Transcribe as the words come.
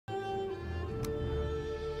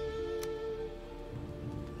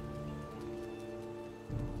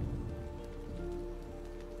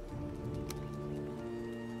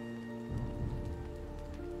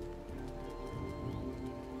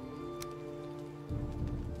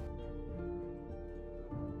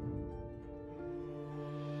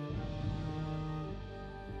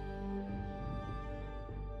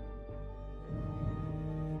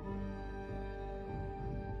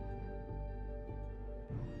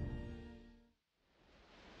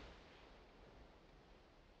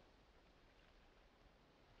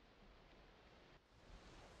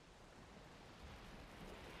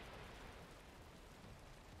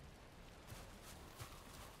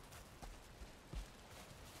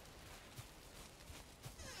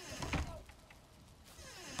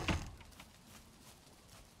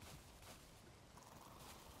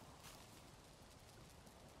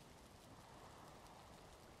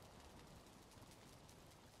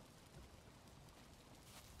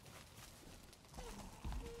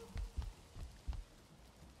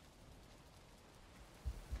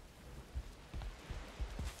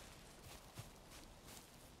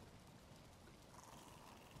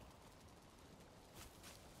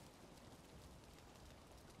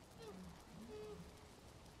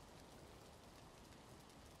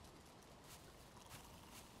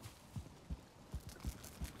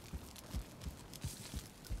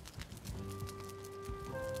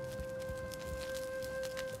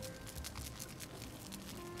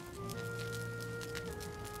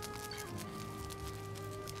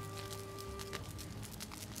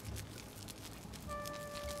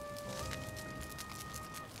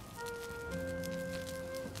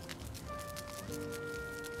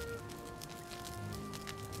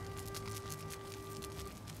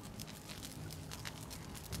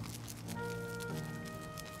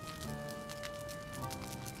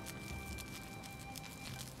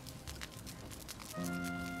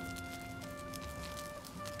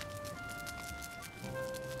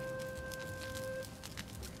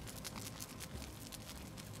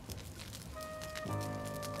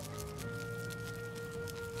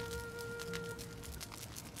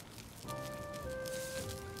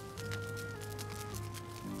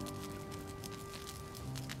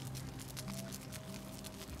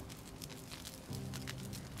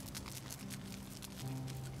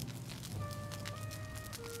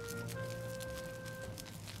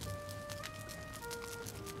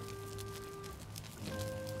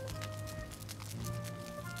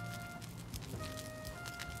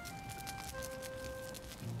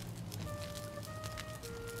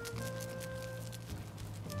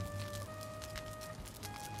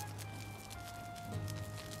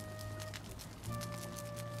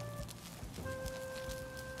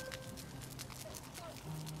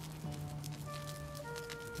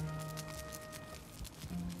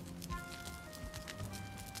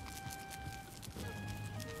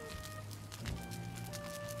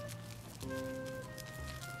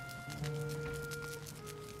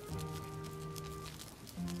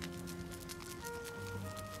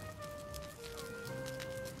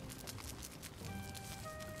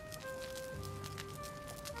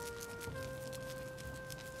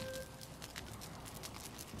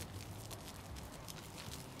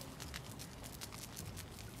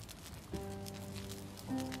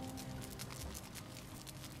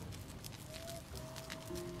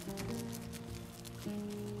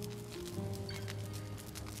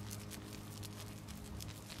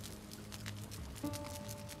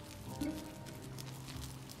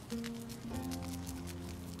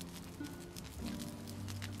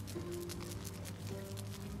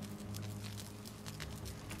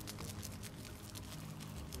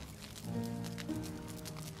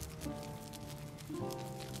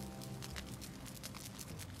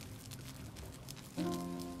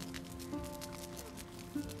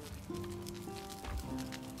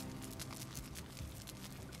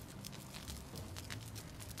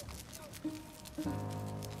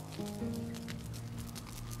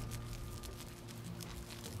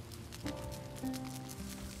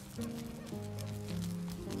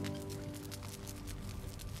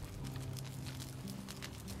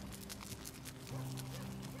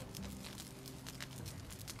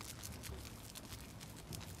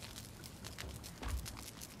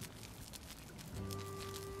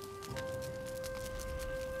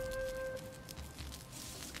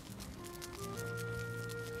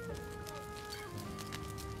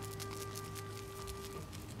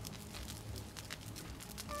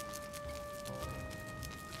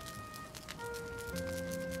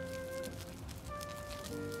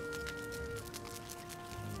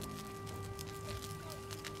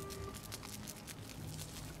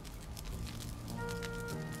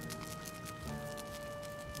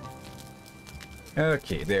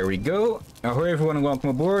Okay, there we go. Ahoy everyone and welcome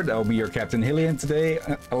aboard. I'll be your Captain Hillyan today,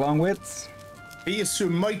 along with... He is Sir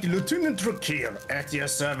Mighty Lieutenant Rook here, at your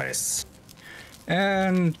service.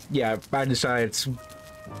 And yeah, I decided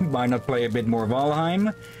why not play a bit more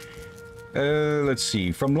Valheim. Let's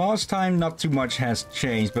see, from last time not too much has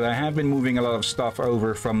changed, but I have been moving a lot of stuff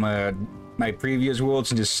over from my previous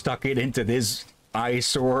worlds and just stuck it into this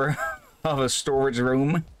eyesore of a storage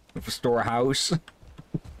room, of a storehouse.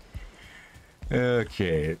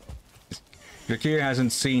 Okay. Drakir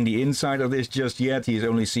hasn't seen the inside of this just yet. He's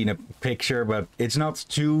only seen a picture, but it's not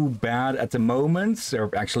too bad at the moment. Or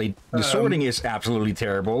actually, the sorting is absolutely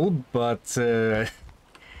terrible, but...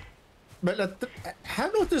 But how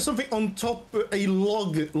about there's something on top, a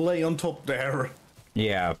log lay on top there?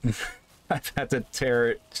 Yeah, I've had to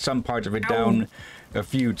tear some parts of it down a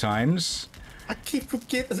few times. I keep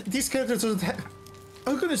forgetting, these characters doesn't have...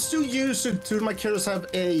 I'm gonna still use it to my characters have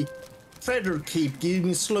a feather keep,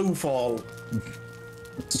 giving slow fall.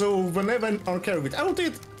 So whenever I'm carrying it out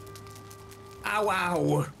it... Ow,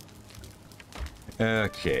 ow.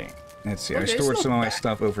 Okay, let's see. Okay, I stored some of my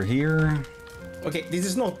stuff over here. Okay, this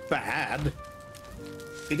is not bad.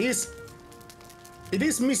 It is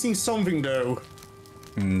missing something though.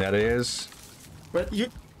 That is. But you...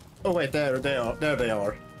 Oh wait, there they are. There they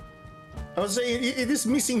are. I was saying it is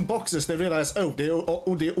missing boxes. They realize, oh,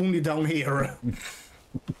 they're only down here.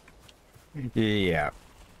 Yeah.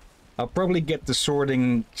 I'll probably get the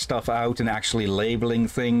sorting stuff out and actually labeling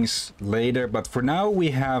things later, but for now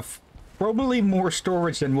we have probably more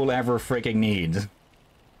storage than we'll ever freaking need.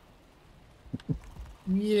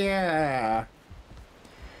 Yeah.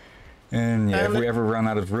 And yeah, if we ever run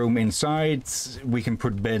out of room inside, we can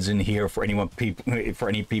put beds in here for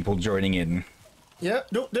any people joining in. Yeah,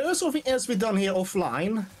 there is something else we've done here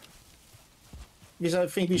offline, which I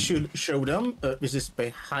think we should show them. This is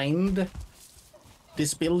behind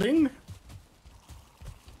this building.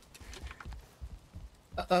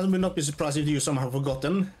 I will not be surprised if you somehow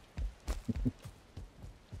forgotten.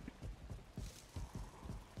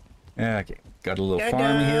 Okay, got a little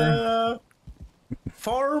farm here.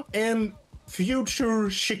 Farm and future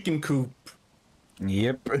chicken coop.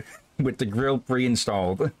 Yep, with the grill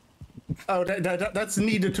pre-installed. Oh, that's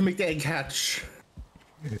needed to make the egg hatch.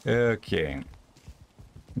 Okay.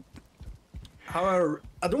 However,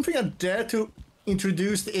 I don't think I dare to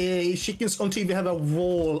introduce the chickens until we have a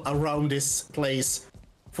wall around this place.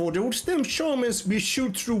 For those damn shamans, we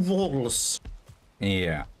shoot through walls.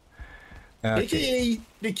 Yeah. Okay. AKA,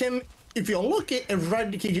 they can, if you're lucky,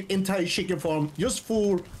 eradicate your entire chicken farm just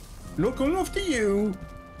for not going after you,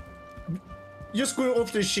 just going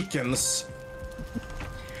after the chickens.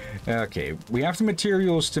 Okay, we have the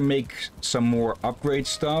materials to make some more upgrade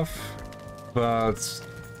stuff, but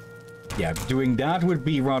yeah, doing that would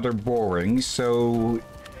be rather boring, so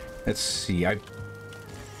let's see, I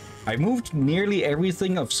moved nearly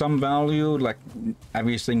everything of some value, like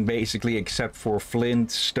everything basically except for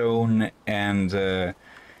flint, stone, and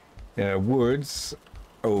woods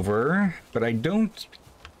over, but I don't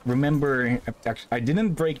remember, I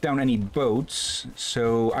didn't break down any boats,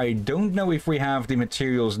 so I don't know if we have the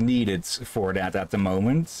materials needed for that at the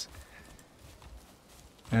moment.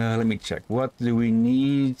 Let me check. What do we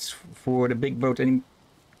need for the big boat?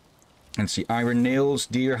 Let's see. Iron nails,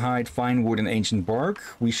 deer hide, fine wood, and ancient bark.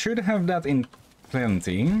 We should have that in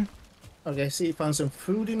plenty. Okay, see, found some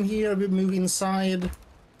food in here. We move inside.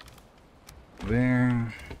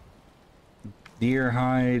 There. Deer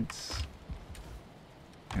hides.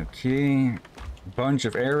 Okay. Bunch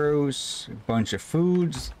of arrows, bunch of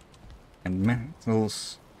foods, and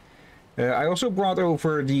metals. I also brought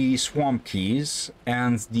over the swamp keys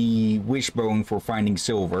and the wishbone for finding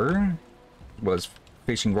silver. Was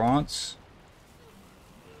fishing rods.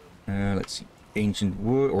 Let's see, ancient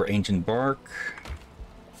wood or ancient bark,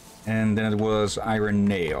 and then it was iron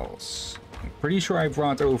nails. I'm pretty sure I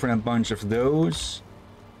brought over a bunch of those.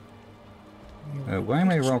 Why am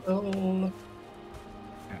I wrong?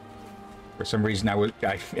 For some reason, I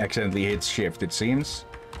accidentally hit shift, it seems.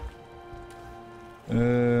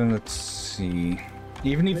 Let's see.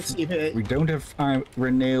 Even if we don't have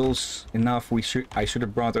iron nails enough, I should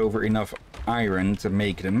have brought over enough iron to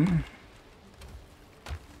make them.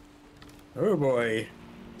 Oh boy.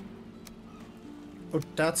 Oh,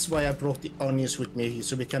 that's why I brought the onions with me,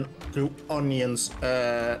 so we can grow onions.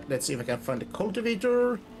 Let's see if I can find the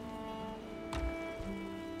cultivator.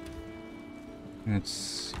 Let's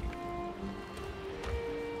see.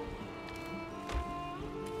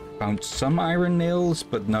 Found some iron nails,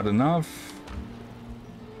 but not enough.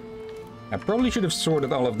 I probably should have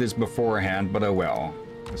sorted all of this beforehand, but oh well.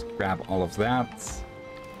 Just grab all of that.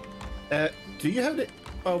 Do you have the...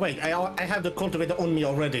 Oh wait, I have the cultivator on me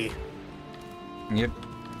already. Yep.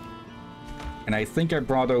 And I think I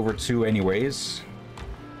brought over 2 anyways.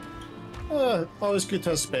 Always good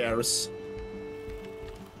to have spares.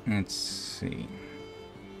 Let's see.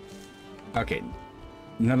 Okay.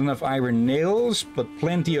 Not enough iron nails, but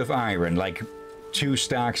plenty of iron. Like 2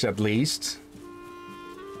 stacks at least.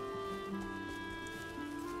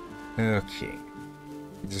 Okay.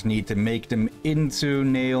 We just need to make them into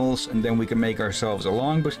nails, and then we can make ourselves a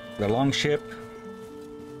long ship.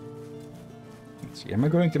 Let's see. Am I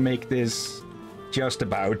going to make this just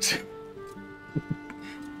about?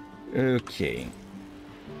 Okay.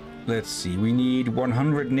 Let's see. We need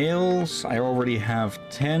 100 nails. I already have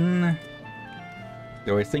 10.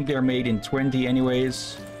 Though I think they're made in 20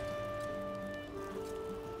 anyways.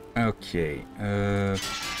 Okay.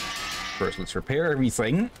 First, let's repair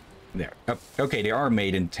everything. There. Oh, okay, they are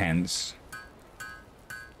made in 10s.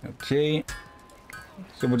 Okay.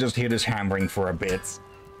 So we'll just hear this hammering for a bit.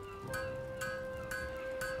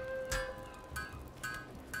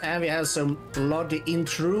 And we have some bloody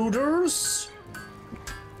intruders.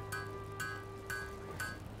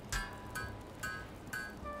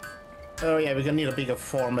 Oh yeah, we're gonna need a bigger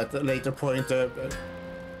farm at a later point.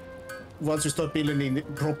 Once we start building in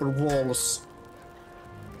proper walls.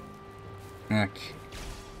 Okay.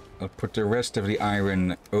 I'll put the rest of the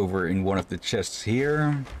iron over in one of the chests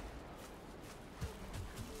here.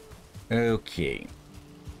 Okay.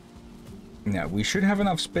 Now, we should have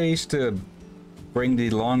enough space to bring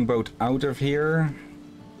the longboat out of here.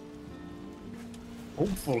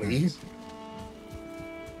 Hopefully.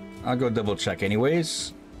 I'll go double check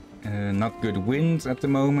anyways. Not good wind at the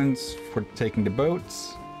moment for taking the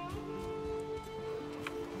boats.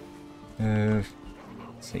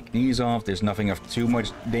 Take these off. There's nothing of too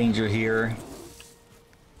much danger here.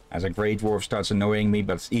 As a Grey Dwarf starts annoying me,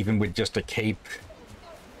 but even with just a cape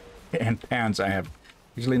and pants, I have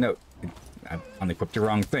usually no. I've unequipped the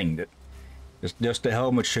wrong thing. Just the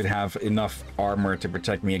helmet should have enough armor to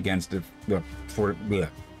protect me against the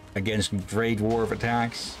against Grey Dwarf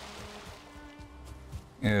attacks.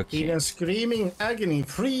 Okay. Even screaming agony.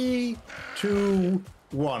 3, 2,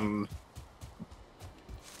 1.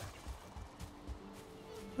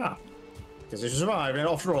 Ah, because you survived, and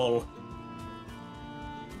after all.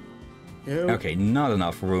 Okay, not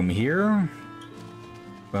enough room here.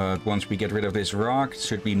 But once we get rid of this rock, it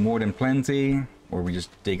should be more than plenty. Or we just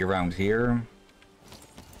dig around here.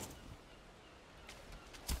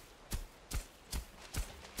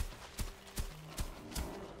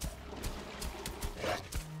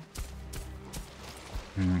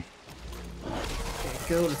 Okay,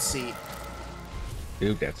 go, let's see.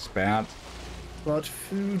 Dude, that's bad. What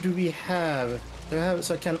food do we have? Do I have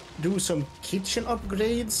so I can do some kitchen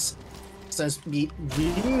upgrades? Since we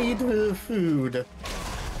really need food.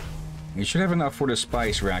 You should have enough for the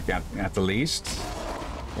spice rack at the least.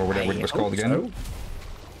 Or whatever it was called again. So.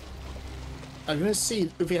 I'm gonna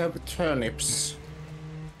see if we have turnips.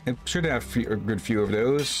 It should have a good few of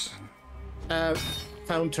those.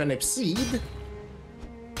 Found turnip seed.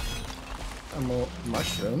 And more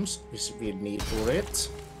mushrooms, which we need for it.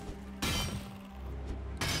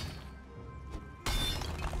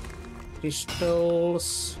 Fish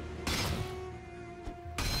balls.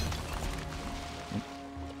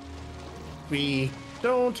 We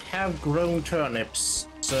don't have grown turnips,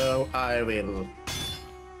 so I will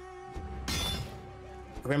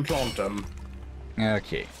replant them.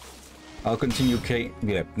 Okay. I'll continue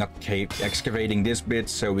excavating this bit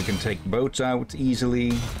so we can take boats out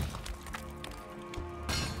easily.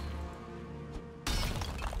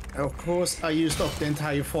 Of course, I used up the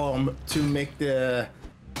entire farm to make the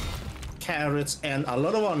carrots and a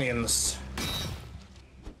lot of onions.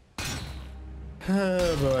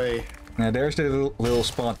 Oh boy. Now there's the little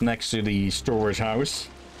spot next to the storage house.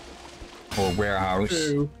 Or warehouse.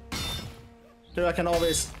 True. So I can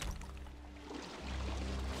always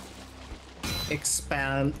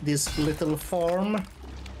expand this little farm.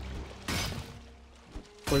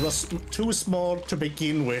 Or it was too small to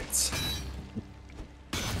begin with.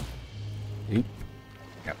 Oop.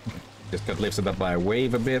 Yep. Just got lifted up by a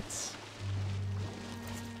wave a bit.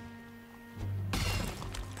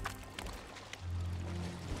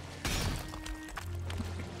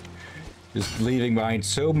 Just leaving behind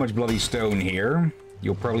so much bloody stone here.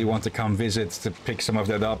 You'll probably want to come visit to pick some of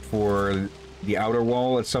that up for the outer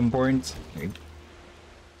wall at some point.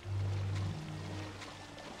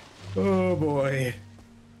 Oh boy.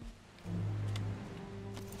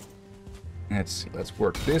 Let's see, let's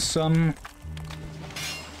work this some.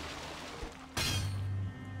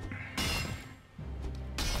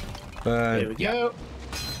 There we go.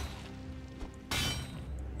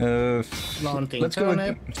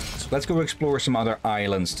 Let's go explore some other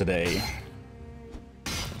islands today.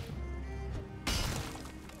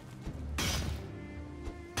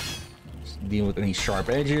 Just deal with any sharp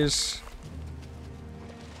edges.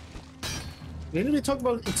 Didn't we talk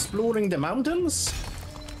about exploring the mountains?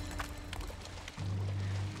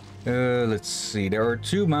 Let's see. There are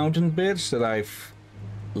 2 mountain bits that I've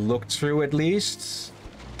looked through at least.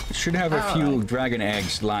 Should have a few dragon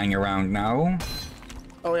eggs lying around now.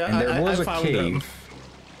 Oh yeah, and there was a cave.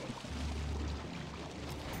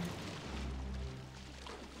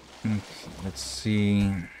 Okay, let's see.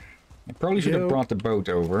 I probably should have brought the boat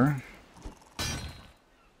over.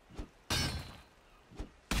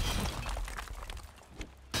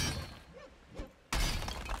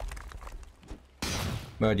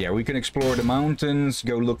 But yeah, we can explore the mountains,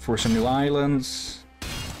 go look for some new islands.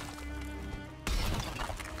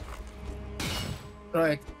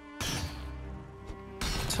 Right.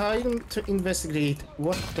 Time to investigate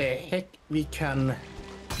what the heck we can...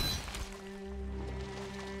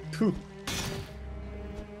 Phew.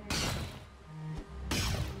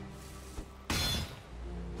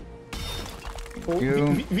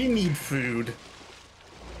 Oh, we need food.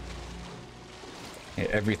 Yeah,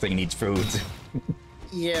 everything needs food.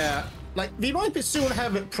 Yeah, like we might be soon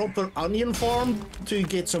have a proper onion farm to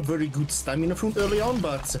get some very good stamina food early on,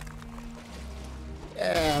 but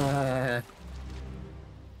let's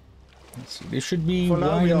see, this should be for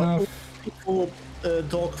now wide we enough. are for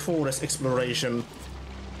dark forest exploration.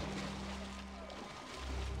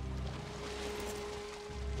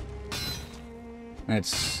 Let's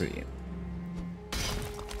see.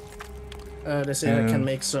 Let's see, I can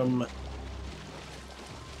make some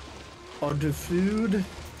other food.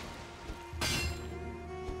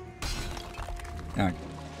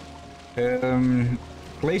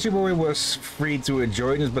 Glacier Boy was free to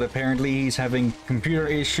join us, but apparently he's having computer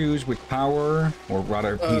issues with power, or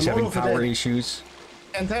rather, he's having power issues.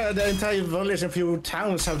 And the entire village and few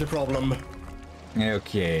towns have the problem.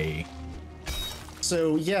 Okay.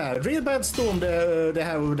 So yeah, real bad storm they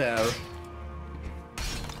have over there.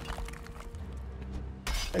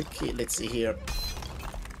 Okay, let's see here.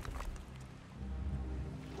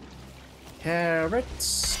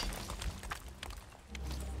 Carrots.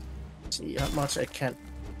 See how much I can.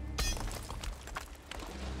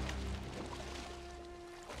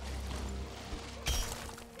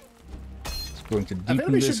 It's going to deepen I think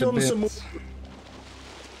we this should a do bit. some more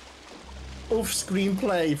off-screen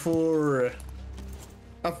play for.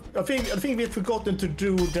 I think we've forgotten to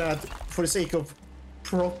do that for the sake of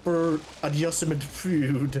proper adjustment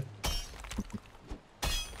food.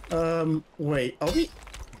 Wait, are we?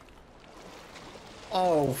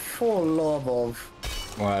 Oh, for love of.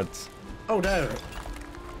 What? Oh, there.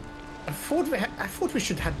 I thought we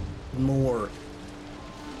should have more.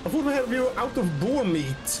 I thought we were out of boar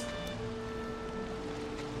meat.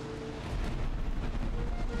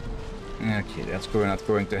 Okay, that's not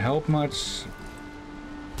going to help much.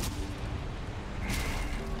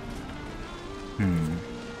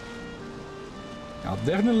 I'll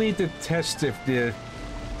definitely need to test if the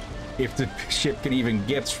ship can even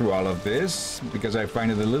get through all of this, because I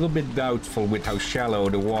find it a little bit doubtful with how shallow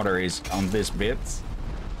the water is on this bit.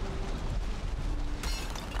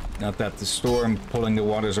 Not that the storm pulling the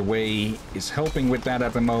waters away is helping with that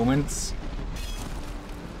at the moment.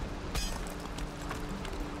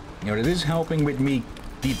 You know, it is helping with me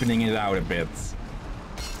deepening it out a bit.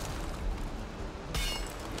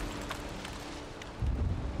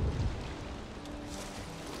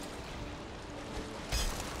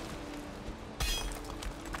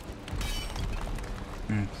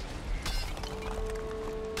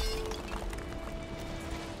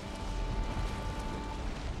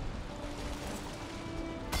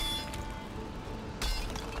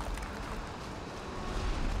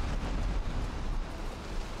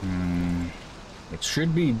 It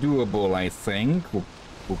should be doable, I think. We'll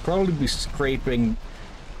probably be scraping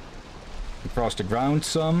across the ground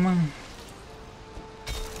some.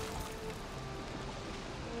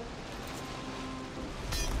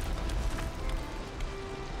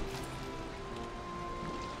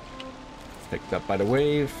 picked up by the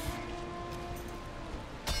wave.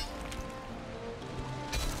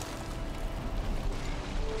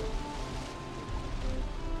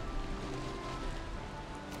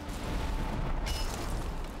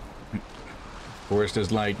 Of course,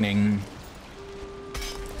 there's lightning.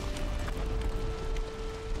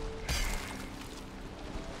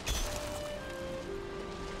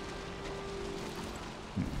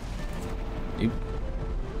 Oop.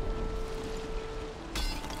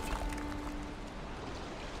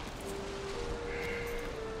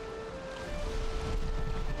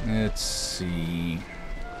 Let's see.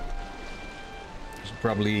 Should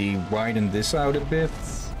probably widen this out a bit.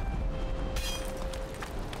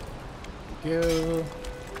 Go.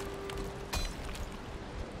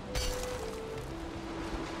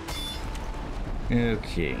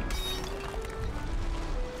 Okay.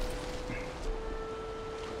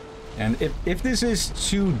 And if this is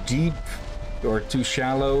too deep or too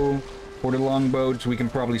shallow for the longboats, we can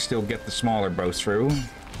probably still get the smaller boats through.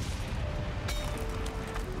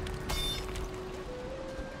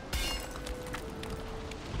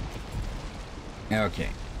 Okay.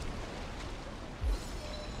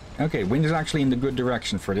 Okay, wind is actually in the good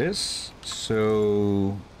direction for this.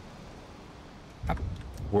 So...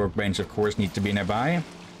 workbench, of course, need to be nearby.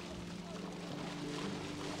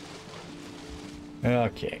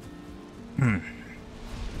 Okay.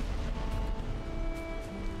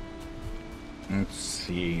 Let's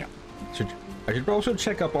see. I should also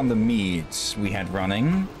check up on the meads we had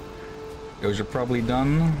running. Those are probably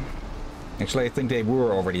done. Actually, I think they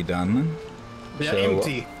were already done. They're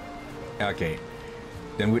empty. Okay.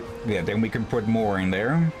 Then we can put more in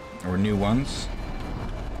there, or new ones.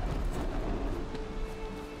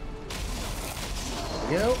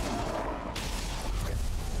 Yep.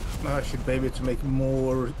 I should be able to make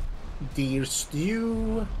more deer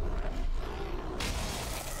stew.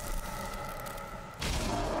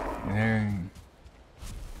 There.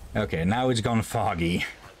 Okay, now it's gone foggy.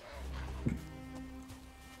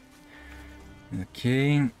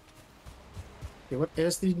 Okay. Okay, what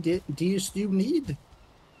else did deer stew need?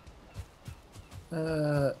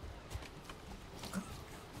 Well,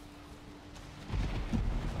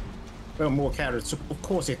 more carrots. Of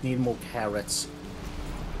course it needs more carrots.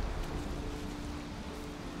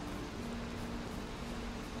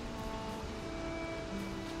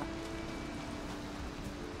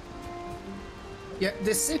 Yeah,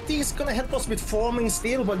 the city is gonna help us with farming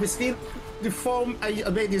still, but the farm I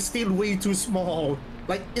made is still way too small.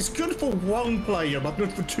 Like, it's good for one player, but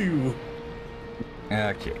not for two.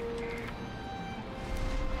 Okay.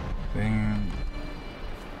 Then...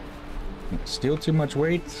 still too much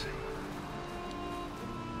weight.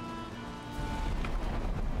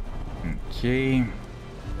 Okay.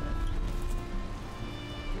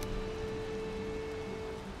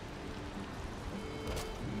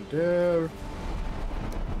 There.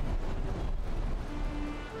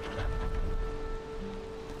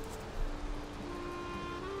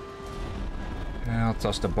 I'll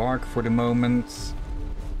toss the bark for the moment.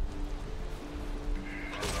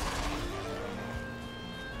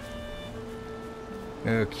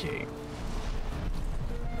 Okay.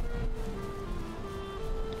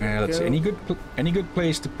 Let's see. Any good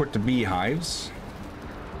place to put the beehives?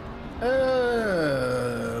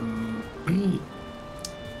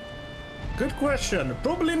 Good question.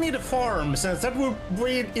 Probably need a farm, since that would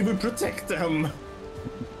it would protect them.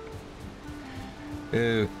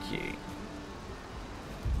 Okay.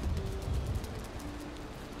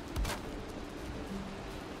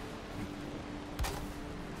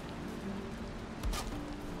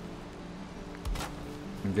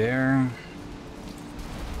 There.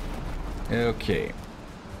 Okay.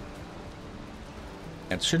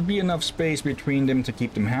 That should be enough space between them to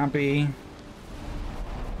keep them happy.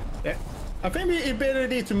 Yeah. I think it's better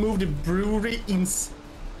idea to move the brewery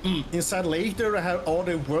inside later and have all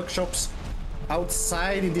the workshops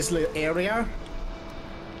outside in this little area.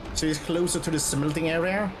 So it's closer to the smelting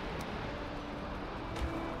area.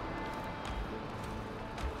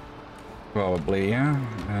 Probably, yeah.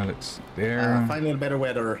 Let's see. There. Finding better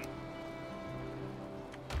weather.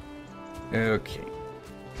 Okay.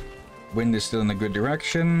 Wind is still in a good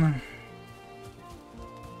direction.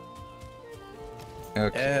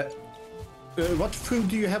 Okay. What food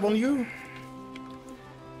do you have on you?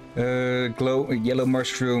 Yellow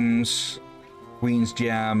mushrooms, queen's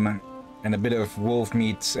jam, and a bit of wolf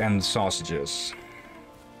meat and sausages.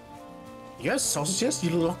 Yes, sausages,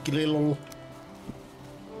 you lucky little...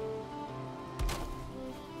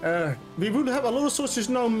 we would have a lot of sausages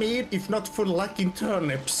now made if not for lacking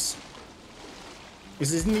turnips.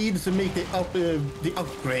 This is needed to make the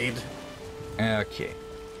upgrade. Okay.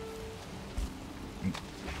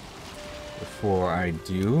 Before I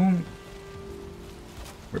do,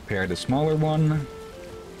 repair the smaller one.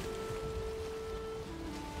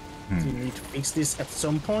 Do you need to fix this at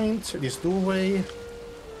some point? This doorway?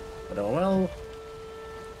 But oh well.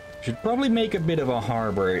 Should probably make a bit of a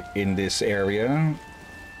harbor in this area.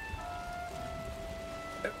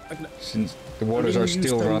 Since the waters are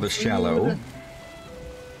still rather shallow.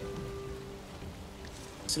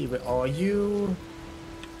 Let's see, where are you?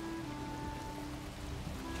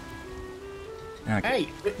 Okay. Hey,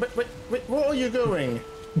 wait, where are you going?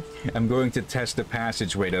 I'm going to test the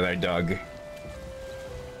passageway that I dug.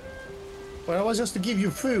 Well, I was just to give you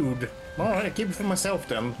food. Alright, I'll keep it for myself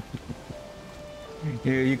then.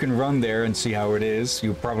 You can run there and see how it is.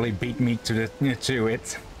 You'll probably beat me to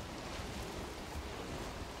it.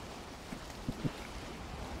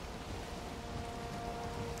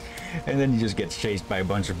 And then you just get chased by a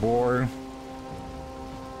bunch of boar.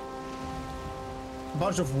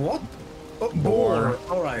 Bunch of what? Oh, Boar.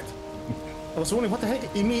 Alright. I was wondering what the heck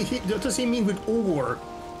does he mean with ore?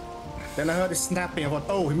 Then I heard it snapping. I thought,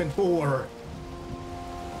 oh, he meant boar.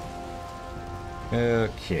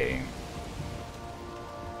 Okay.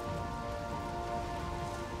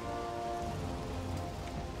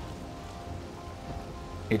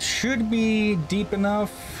 It should be deep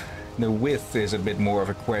enough. The width is a bit more of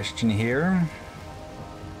a question here.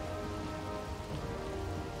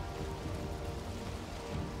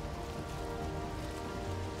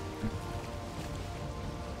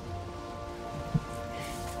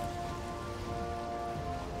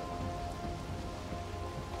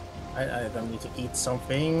 I don't need to eat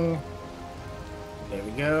something. There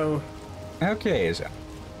we go. Okay, is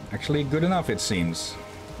actually good enough, it seems.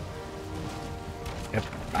 Yep,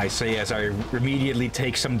 I say as I immediately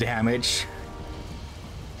take some damage.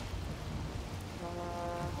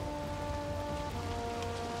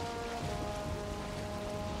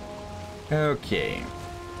 Okay.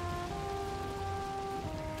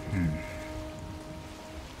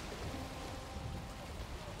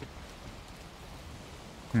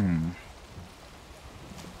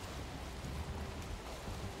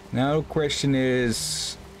 Now, question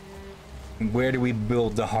is, where do we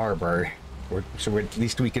build the harbor? So at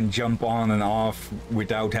least we can jump on and off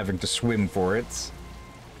without having to swim for it.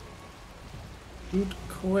 Good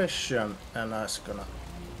question. And I was gonna...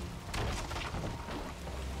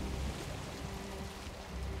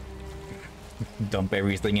 Dump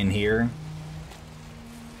everything in here.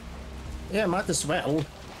 Yeah, might as well.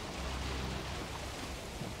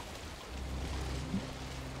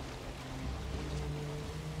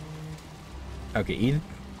 Okay, eat.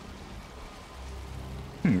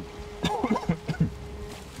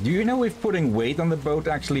 Do you know if putting weight on the boat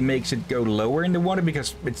actually makes it go lower in the water?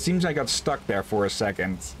 Because it seems I got stuck there for a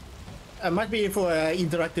second. It might be for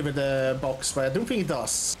interactive with the box, but I don't think it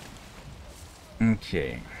does.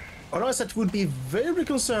 Okay. Otherwise, that would be very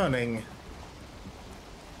concerning.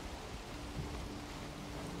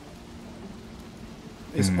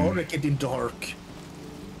 It's already getting dark.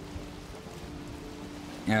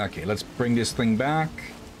 Okay, let's bring this thing back.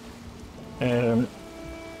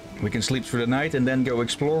 We can sleep through the night and then go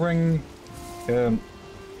exploring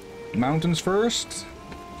mountains first.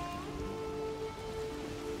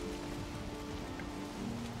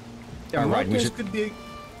 Yeah, Alright,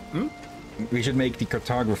 we should make the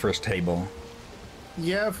cartographer's table.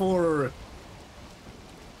 Yeah, for...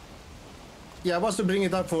 Yeah, I was to bring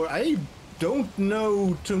it up for... I don't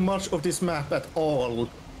know too much of this map at all.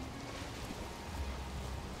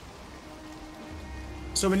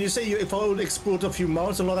 So when you say if I would explore a few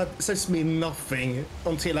mountains, a lot that says me nothing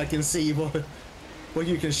until I can see what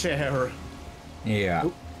you can share. Yeah.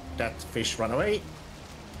 Oop, that fish ran away.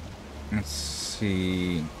 Let's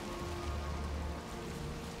see.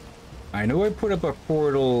 I know I put up a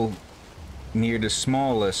portal near the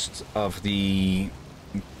smallest of the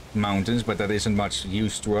mountains, but that isn't much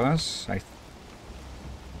use to us.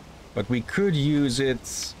 But we could use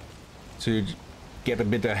it to get a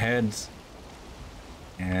bit ahead.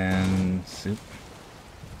 And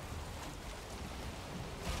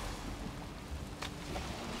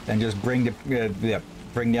then just bring the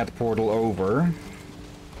bring that portal over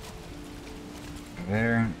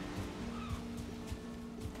there.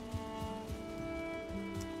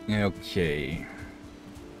 Okay.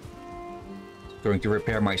 Going to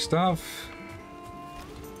repair my stuff.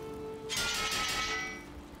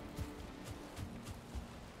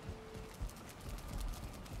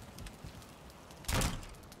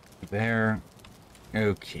 There.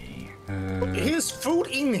 Okay. Here's food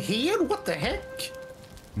in here? What the heck?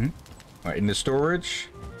 In the storage?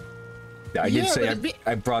 I did Yeah, say but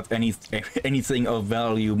I brought anything of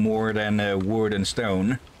value more than wood and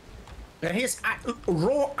stone. here's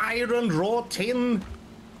raw iron, raw tin.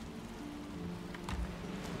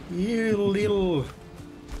 You little...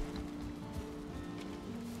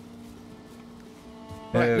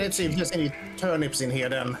 Right, let's see if there's any turnips in here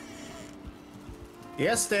then.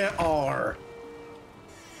 Yes, there are.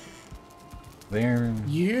 There.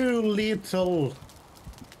 You little...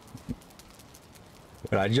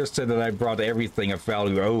 But I just said that I brought everything of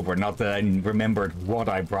value over, not that I remembered what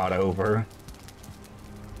I brought over.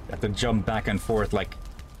 I have to jump back and forth like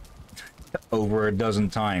over a dozen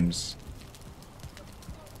times.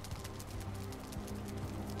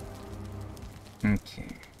 Okay.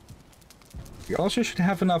 We also should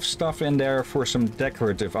have enough stuff in there for some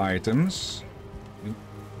decorative items.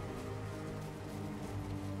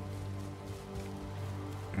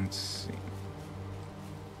 Let's see.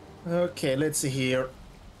 Okay, let's see here.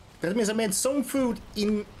 That means I made some food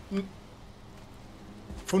in...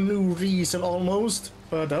 for no reason almost,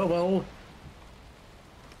 but oh well.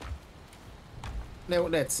 Now,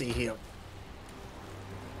 let's see here.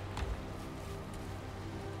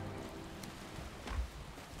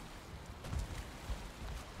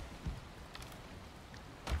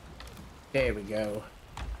 There we go.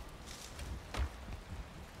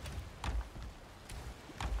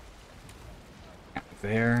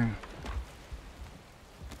 There.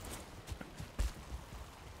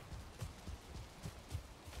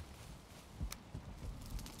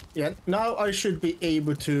 Yeah, now I should be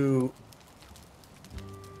able to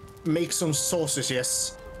make some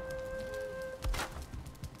sausages.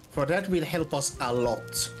 For that will help us a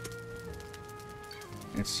lot.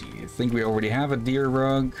 Let's see. I think we already have a deer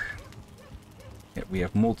rug. Yeah, we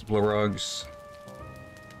have multiple rugs.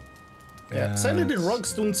 Yeah, sadly the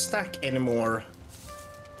rugs don't stack anymore.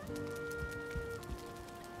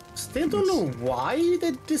 Still don't know why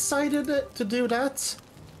they decided to do that.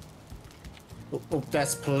 Oh,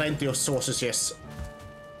 that's plenty of sausages.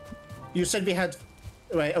 You said we had...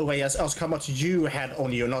 Wait, oh wait, ask how much you had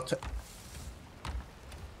on you, not...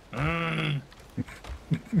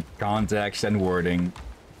 Context and wording.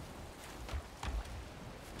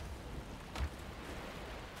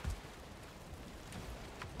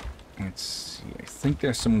 Let's see. I think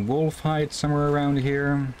there's some wolf hide somewhere around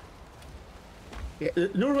here. Yeah,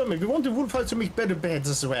 no, remember, we want the wolf hides to make better beds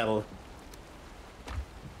as well.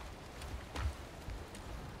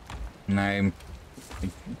 And I'm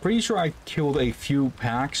pretty sure I killed a few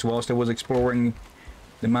packs whilst I was exploring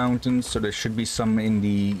the mountains, so there should be some in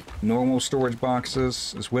the normal storage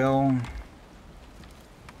boxes as well.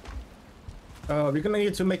 We're gonna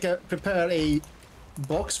need to prepare a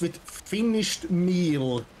box with finished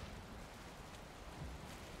meal.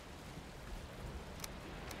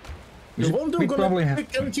 The one I'm gonna pick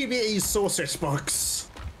MTV a sausage box.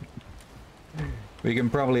 We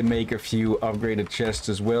can probably make a few upgraded chests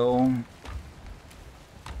as well.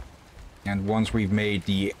 And once we've made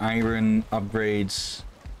the iron upgrades,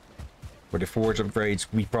 or the forge upgrades,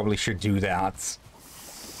 we probably should do that.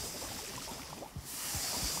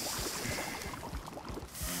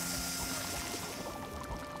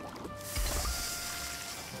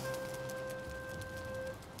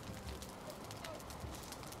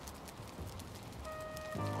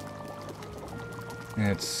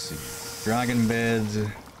 Let's see. Dragon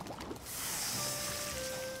bed.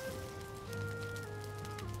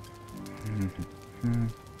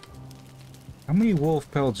 How many wolf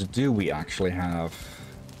pelts do we actually have?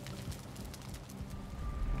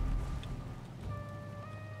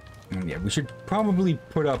 Yeah, we should probably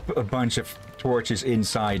put up a bunch of torches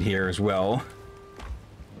inside here as well.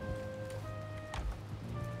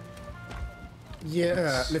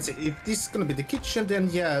 Yeah, let's see. If this is gonna be the kitchen, then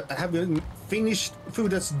yeah, having finished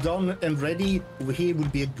food that's done and ready over here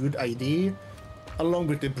would be a good idea, along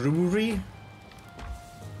with the brewery.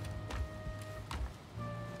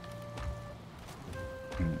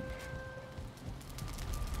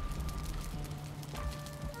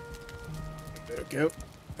 There we go.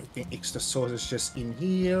 Putting extra sausages in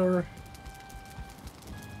here.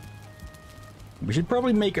 We should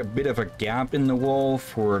probably make a bit of a gap in the wall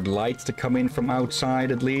for light to come in from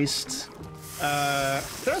outside at least.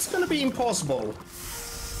 That's gonna be impossible.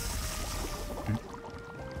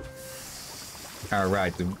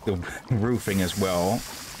 Alright, the roofing as well.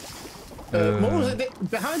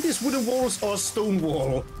 Behind these wooden walls are stone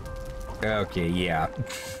wall. Okay, yeah.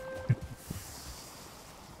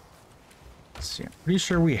 Let's see, I'm pretty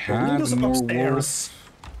sure we had more upstairs. wolf.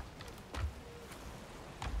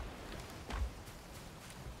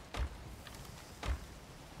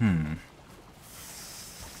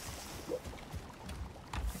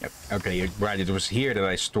 Okay, right, it was here that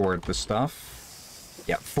I stored the stuff.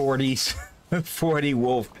 Yeah, 40, 40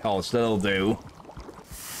 wolf pelts, that'll do.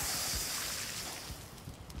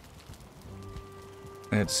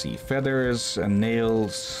 Let's see, feathers and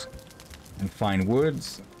nails and fine wood.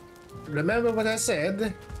 Remember what I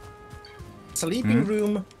said? Sleeping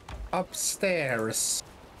room upstairs.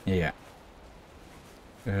 Yeah.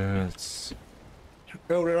 Let's see.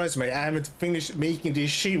 Oh, reminds me, I haven't finished making the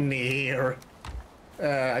chimney here.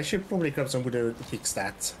 I should probably grab some wood to fix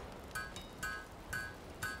that.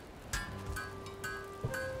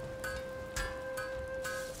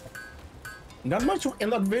 Not much of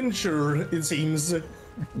an adventure, it seems.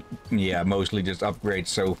 Yeah, mostly just upgrades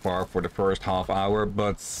so far for the first half hour,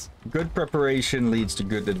 but good preparation leads to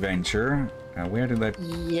good adventure. Where did that...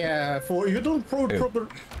 Yeah, for if you don't proper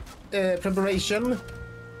preparation,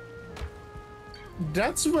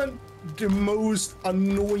 that's when the most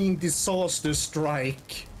annoying disasters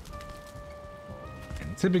strike.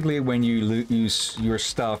 And typically when you lose your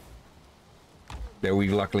stuff, there we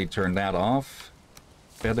luckily turned that off.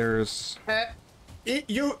 Feathers.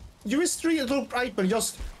 You restrict a little item,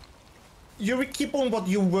 just you will keep on what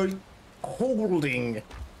you were holding,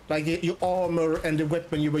 like your armor and the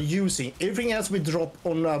weapon you were using. Everything else will drop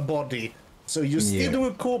on a body. So you still do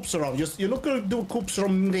a corpse around. You're not gonna do a corpse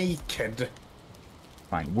around naked.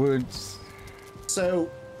 Fine woods.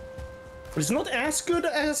 So it's not as good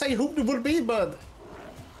as I hoped it would be, but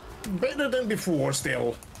better than before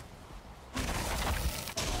still.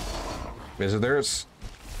 Visitors.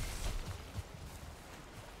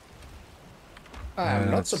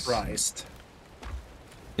 I'm not surprised.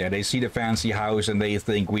 Yeah, they see the fancy house and they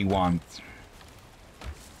think we want.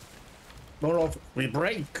 More of we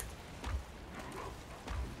break.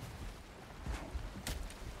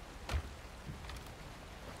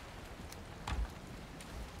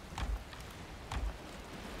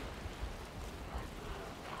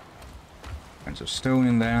 Bunch of stone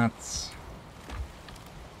in that.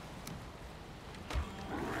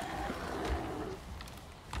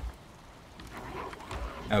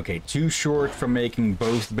 Okay, too short for making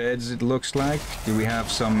both beds, it looks like. Do we have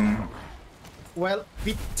some... Well,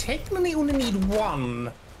 we technically only need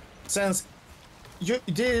one, since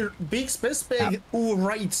the big space bag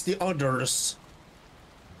overrides the others.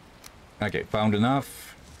 Okay, found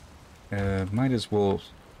enough. Might as well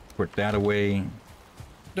put that away.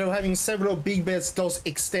 Though having several big beds does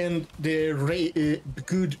extend the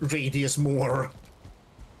good radius more.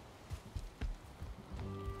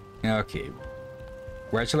 Okay.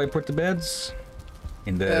 Where shall I put the beds?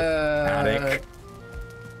 In the attic?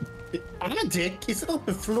 Attic? It's not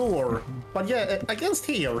the floor. But yeah, against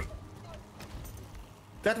here.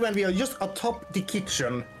 That when we are just atop the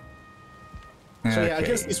kitchen. So yeah,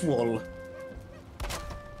 against this wall.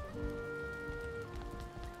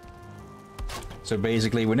 So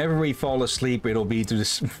basically, whenever we fall asleep, it'll be to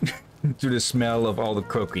the, to the smell of all the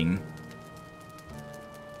cooking.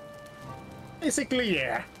 Basically,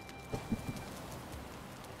 yeah.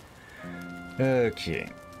 Okay.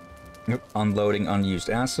 Nope. Unloading unused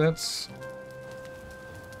assets.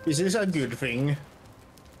 This is a good thing.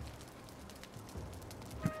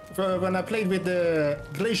 For when I played with the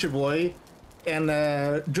Glacier Boy and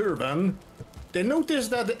Durban, they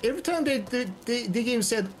noticed that every time the game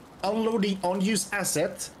said unloading unused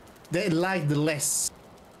asset, they liked less.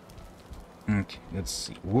 Okay, let's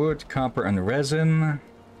see. Wood, copper, and resin.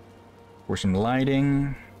 For some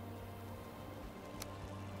lighting.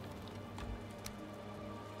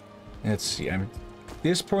 Let's see. At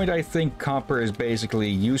this point, I think copper is basically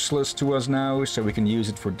useless to us now, so we can use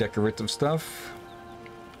it for decorative stuff.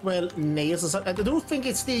 Well, nails. I don't think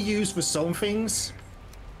it's still used for some things,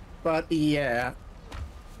 but yeah.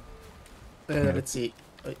 Let's see.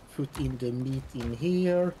 I put in the meat in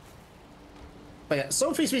here. But yeah,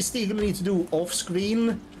 some things we still need to do off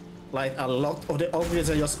screen, like a lot of the objects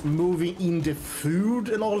are just moving in the food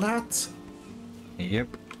and all that. Yep.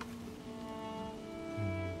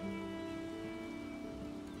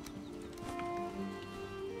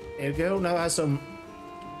 There you go. Now I have some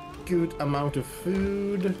good amount of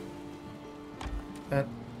food.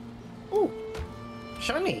 Oh,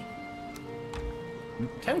 shiny.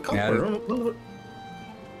 10 copper. Yeah.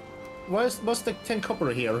 What's the 10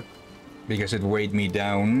 copper here? Because it weighed me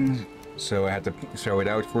down, so I had to throw it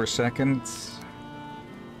out for a second.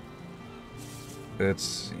 Let's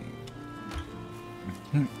see.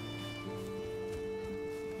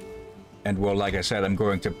 And well, like I said, I'm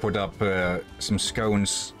going to put up some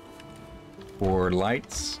scones for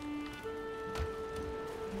lights.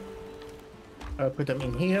 I'll put them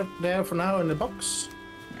in here, there for now in the box.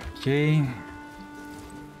 Okay.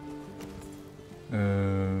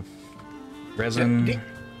 Resin.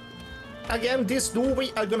 Again, this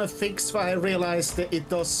doorway I'm gonna fix, but I realized that it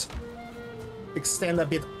does extend a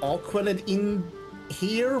bit awkwardly in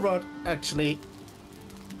here, but actually...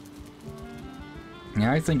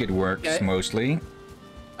 Yeah, I think it works mostly.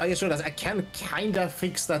 I just realized I can kinda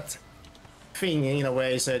fix that thing in a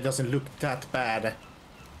way so it doesn't look that bad.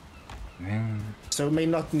 Yeah. So may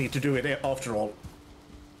not need to do it after all.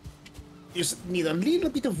 Just need a little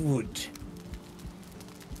bit of wood.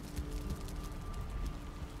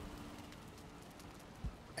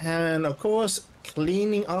 And of course,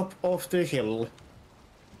 cleaning up off the hill.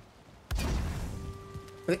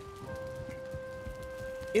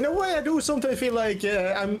 In a way, I do sometimes feel like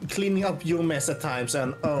I'm cleaning up your mess at times,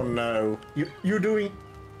 and oh no, you're doing...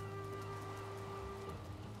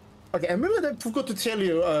 Okay, I remember I forgot to tell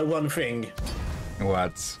you one thing.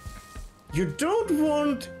 What? You don't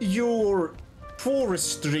want your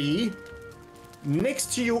forestry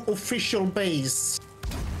next to your official base.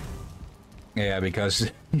 Yeah, because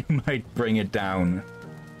you might bring it down.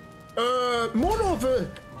 More of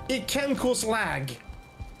it can cause lag.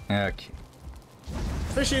 Okay.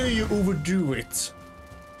 Especially if you overdo it.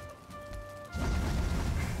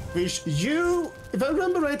 Which you, if I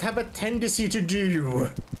remember right, have a tendency to do.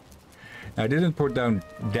 I didn't put down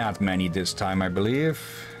that many this time, I believe.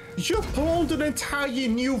 You planted an entire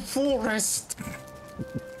new forest.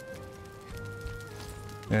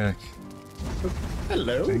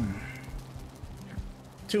 Hello.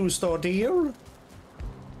 2-star deer.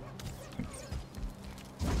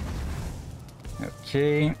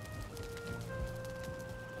 Okay.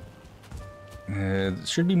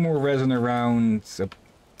 Should be more resin around.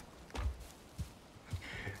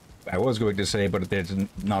 I was going to say, but it's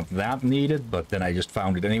not that needed, but then I just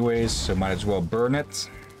found it anyways, so might as well burn it.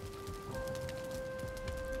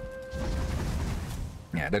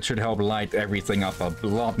 Yeah, that should help light everything up a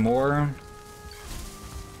lot more.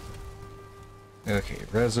 Okay,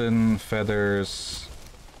 resin, feathers.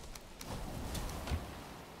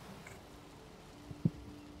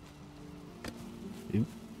 Oop.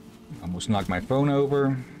 Almost knocked my phone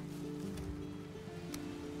over.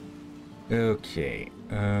 Okay,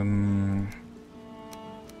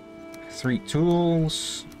 3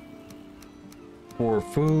 tools, 4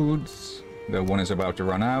 foods. The one is about to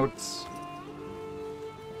run out.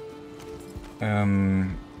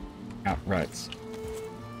 Right.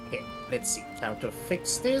 Okay, let's see how to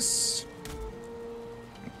fix this.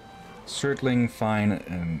 Circling, fine,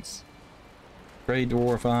 and Grey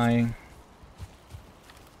Dwarf Eye.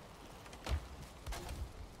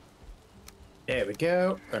 There we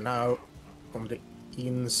go. And now from the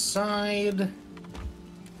inside.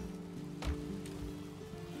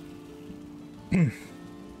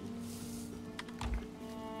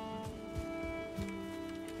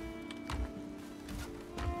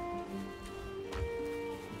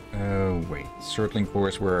 Oh, wait. Circling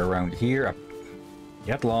force were around here.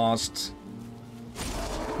 Get lost.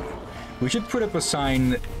 We should put up a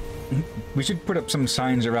sign. We should put up some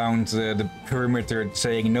signs around the perimeter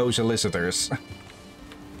saying no solicitors.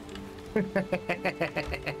 Okay,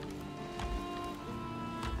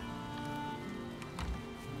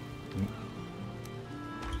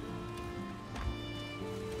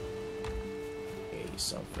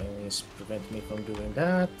 something is preventing me from doing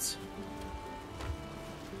that.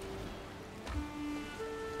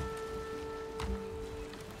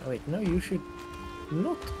 Oh wait, no, you should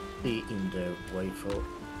not be in the way for...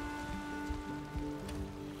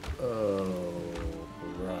 Oh,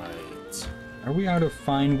 right. Are we out of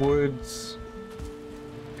fine woods?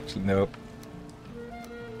 Actually, nope.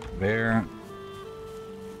 There.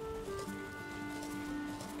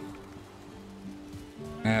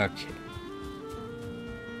 Okay.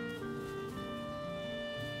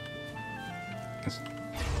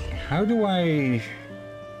 How do I...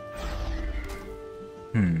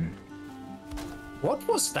 What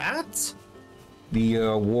was that?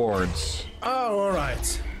 The wards. Oh,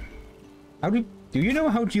 alright. How do you know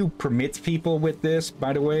how to permit people with this,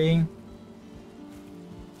 by the way?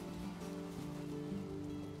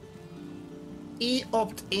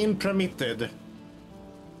 Opt-in permitted.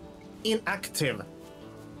 Inactive.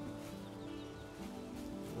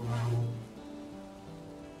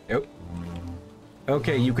 Oh.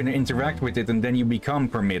 Okay, you can interact with it and then you become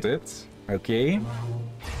permitted. Okay.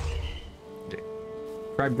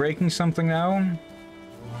 Try breaking something now.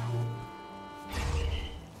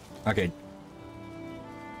 Okay.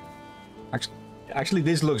 Actually,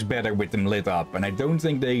 this looks better with them lit up, and I don't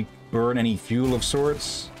think they burn any fuel of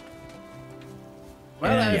sorts.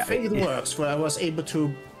 Well, I yeah, think it works, where I was able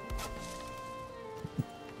to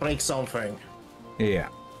break something. Yeah.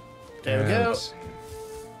 There we go.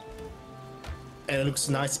 And it looks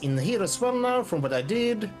nice in here as well now from what I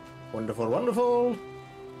did. Wonderful, wonderful.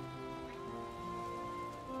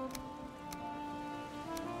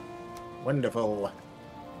 Wonderful.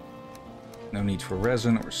 No need for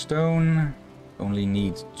resin or stone. Only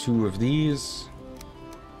need 2 of these.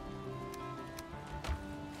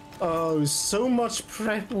 Oh, so much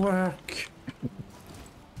prep work.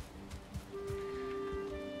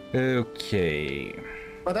 Okay.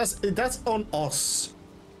 But that's on us.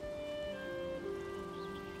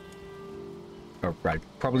 Alright,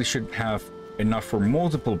 probably should have enough for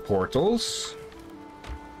multiple portals.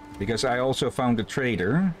 Because I also found a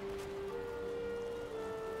trader.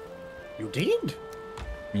 You did?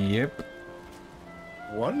 Yep.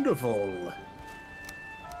 Wonderful.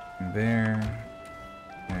 There.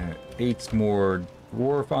 8 more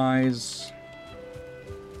dwarf eyes.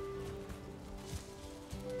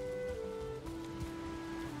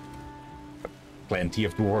 Plenty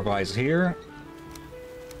of dwarf eyes here.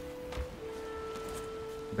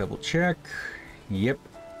 Double check. Yep.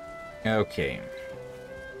 Okay.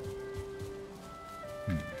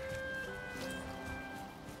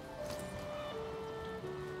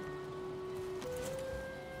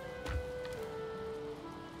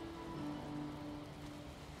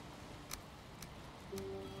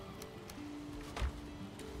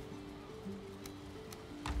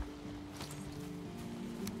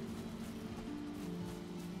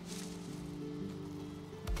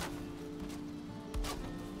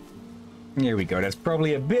 Here we go. That's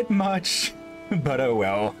probably a bit much, but oh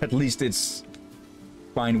well. At least it's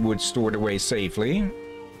fine wood stored away safely.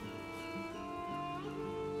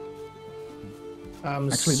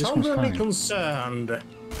 I'm Actually, suddenly concerned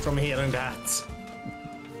from hearing that.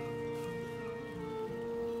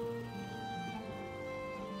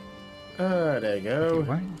 There you go. Okay,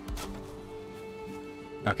 what?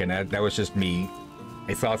 Okay, that was just me.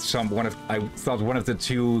 I thought one of the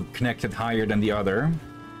 2 connected higher than the other.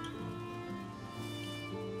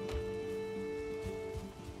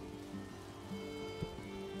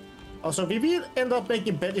 Also, we will end up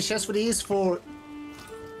making better chests for these. For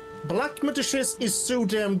black metal chests is so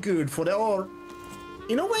damn good, for they are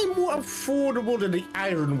in a way more affordable than the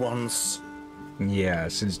iron ones. Yeah,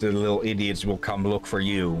 since the little idiots will come look for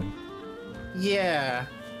you. Yeah,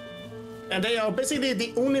 and they are basically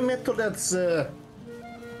the only metal that's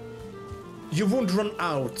you won't run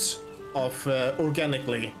out of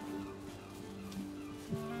organically.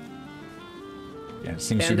 Yeah,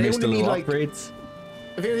 seems And you they missed a only little need, upgrades.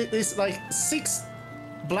 It's like 6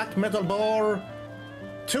 black metal bar,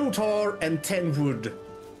 2 tar, and 10 wood.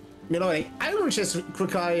 You know, like iron chests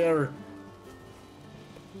require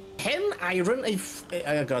 10 iron. If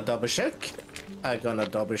I gotta double check,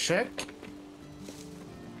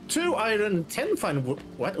 2 iron, 10 fine wood.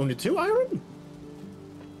 What? Only 2 iron?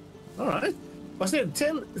 All right. But still,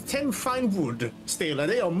 10 fine wood still,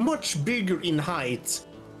 and they are much bigger in height.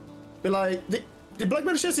 But like the black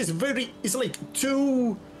metal chest is it's like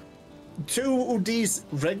two of these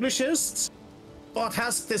regular chests, but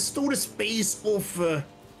has the storage space of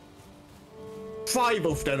 5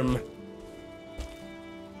 of them,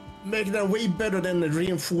 making them way better than the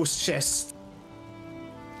reinforced chest.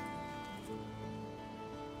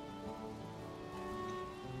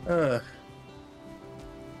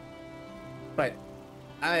 Right.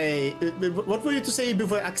 What were you to say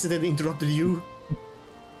before I accidentally interrupted you?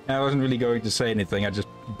 I wasn't really going to say anything. I just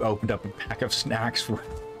opened up a pack of snacks for.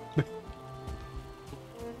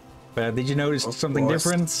 But did you notice something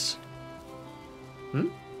different?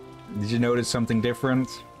 Did you notice something different?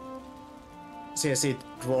 See, I see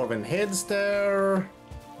dwarven heads there.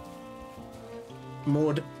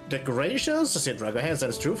 More decorations. I see dragon heads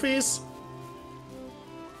as trophies.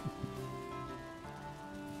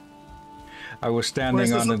 I was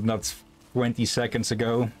standing on it not 20 seconds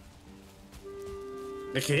ago.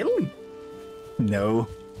 The kill? No.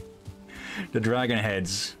 The dragon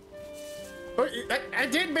heads. Oh, I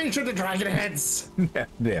did mention the dragon heads.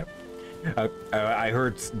 Yeah. I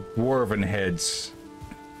heard dwarven heads.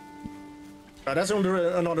 Oh, that's under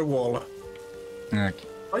another wall. Okay.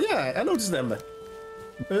 Oh yeah, I noticed them.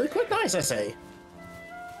 Quite nice, I say.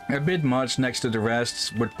 A bit much next to the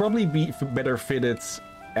rest. Would probably be better fitted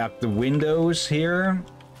at the windows here.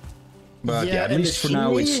 But yeah, at least for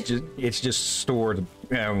now it's just stored.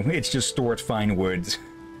 It's just stored fine wood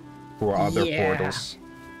for other portals.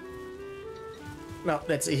 Now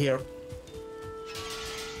let's see here.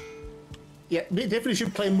 Yeah, we definitely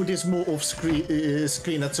should play with this more off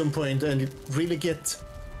screen at some point and really get.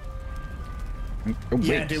 Oh,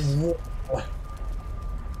 yeah, the wall.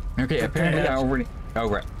 Okay, apparently I already. Oh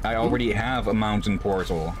right, I already have a mountain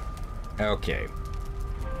portal. Okay.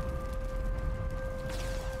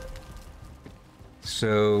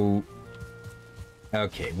 So...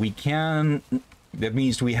 Okay, we can... That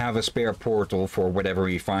means we have a spare portal for whatever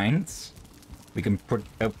we find. We can put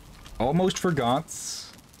up... Almost forgot.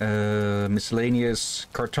 Miscellaneous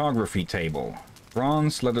cartography table.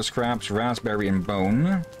 Bronze, leather scraps, raspberry, and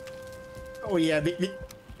bone. Oh yeah,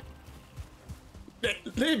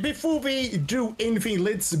 before we do anything,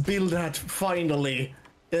 let's build that finally.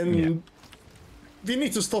 And we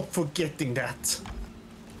need to stop forgetting that.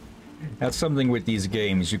 That's something with these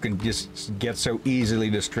games. You can just get so easily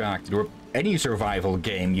distracted. Or any survival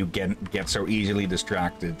game, you get so easily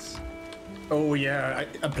distracted. Oh yeah,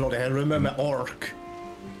 I bloody hell remember Ark.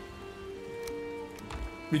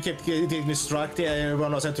 We kept getting distracted, and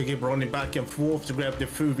everyone was had to keep running back and forth to grab the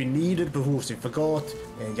food we needed because we forgot,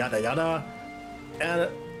 and yada yada. And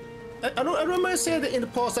I remember I said in the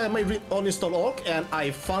past I may uninstall Ark, and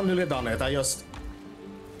I finally done it. I just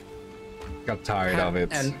got tired of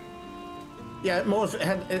it. And yeah, most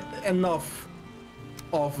had enough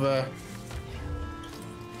of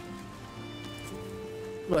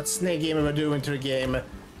what snake game we were doing to the game.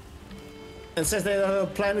 And since they are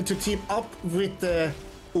planning to team up with the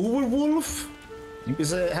Overwolf,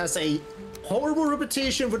 because it has a horrible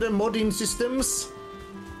reputation for the modding systems.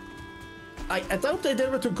 I doubt they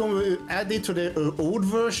ever to come add it to the old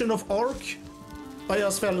version of Ark. I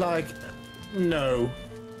just felt like, no.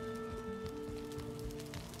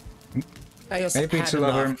 I just hey, had pizza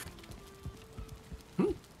enough.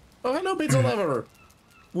 lover. Oh, hello, pizza lover.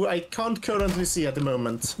 Who I can't currently see at the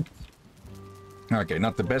moment. Okay,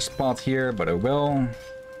 not the best spot here, but oh well.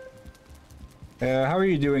 How are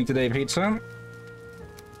you doing today, pizza?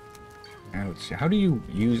 Let's see, how do you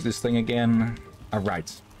use this thing again?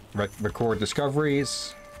 Right. Record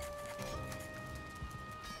discoveries.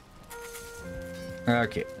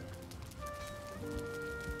 Okay.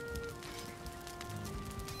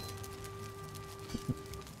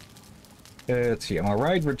 Let's see, I'm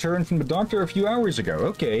alright. Returned from the doctor a few hours ago.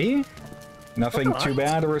 Okay. Nothing too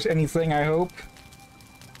bad or anything, I hope.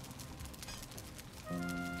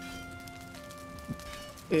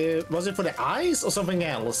 Was it for the eyes or something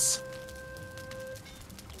else?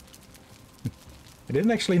 I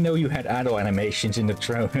didn't actually know you had idle animations in the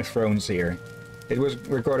thrones here. It was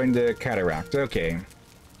regarding the cataract. Okay.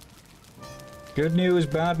 Good news,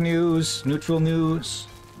 bad news, neutral news.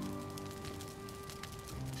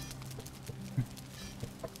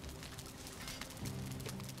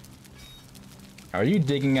 Are you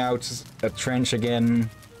digging out a trench again?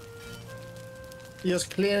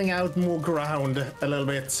 Just clearing out more ground a little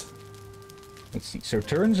bit. Let's see. So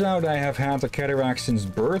turns out I have had a cataract since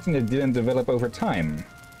birth and it didn't develop over time.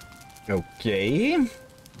 Okay.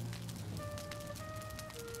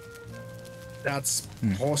 That's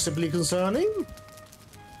possibly concerning.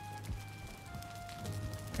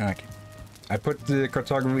 Okay. I put the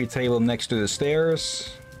cartography table next to the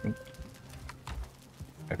stairs.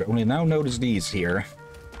 I've only now noticed these here.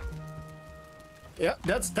 Yeah,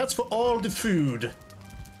 that's for all the food.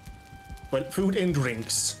 Well, food and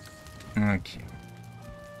drinks. Okay.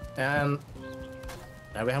 And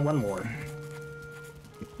now we have one more.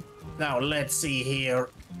 Now let's see here.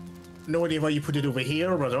 No idea why you put it over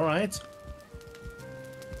here, but all right.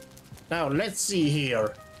 Now let's see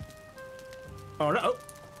here. Oh no,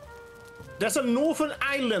 there's a northern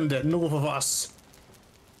island north of us,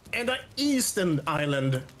 and an eastern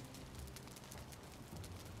island.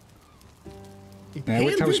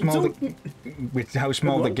 With how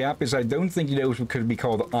small the gap is, I don't think those could be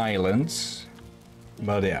called islands.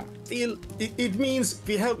 But yeah. Still, it means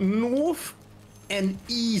we have north and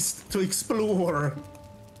east to explore.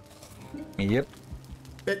 Yep.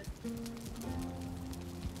 But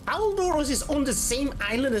Aldorus is on the same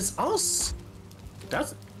island as us.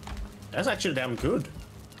 That's actually damn good.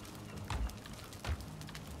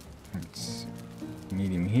 Let's see.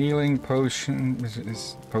 Medium healing, potion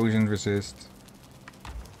resist.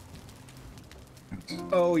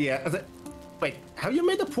 Oh yeah. Wait, have you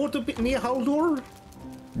made a portal near Haldor?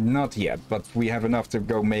 Not yet, but we have enough to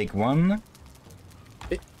go make one.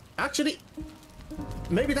 Actually,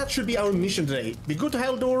 maybe that should be our mission today. We go to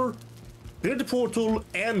Haldor, build the portal,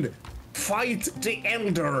 and fight the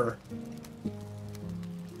Elder.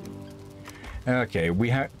 Okay, we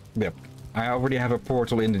have... Yep. I already have a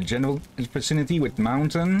portal in the general vicinity with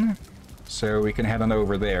Mountain, so we can head on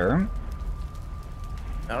over there.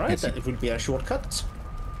 Alright, that will be a shortcut.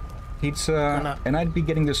 Pizza, and I'd be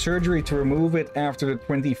getting the surgery to remove it after the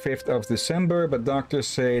 25th of December, but doctors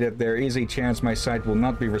say that there is a chance my sight will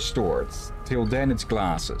not be restored. Till then, it's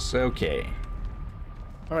glasses. Okay.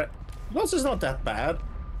 Alright. Glasses is not that bad.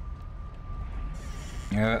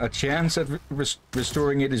 A chance at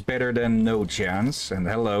restoring it is better than no chance. And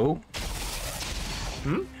hello.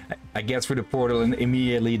 Hmm? I get through the portal and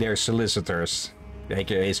immediately there's solicitors,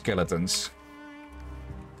 aka skeletons.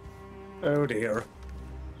 Oh dear.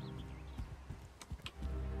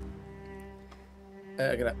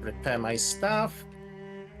 I'm gonna repair my stuff.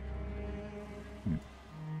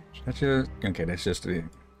 That's just okay. That's just the.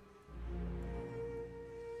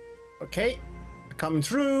 Okay, coming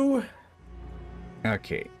through.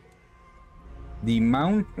 Okay.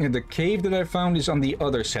 The cave that I found is on the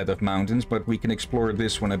other set of mountains, but we can explore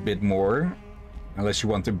this one a bit more. Unless you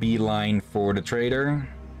want to beeline for the trader.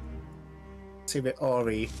 See where are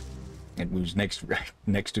we? It moves next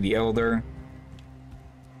to the elder.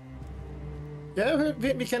 Yeah,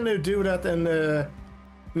 we can do that and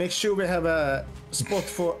make sure we have a spot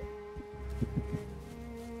for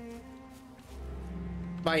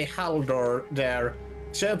my Haldor there.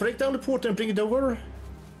 Shall I break down the port and bring it over?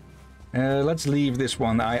 Let's leave this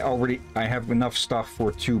one. I have enough stuff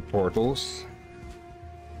for 2 portals.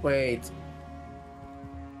 Wait.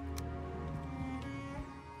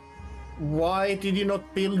 Why did you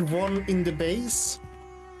not build one in the base?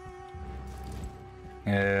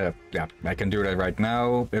 Yeah, I can do that right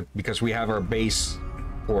now because we have our base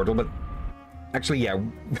portal, but actually, yeah,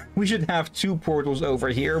 we should have 2 portals over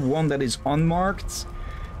here. One that is unmarked,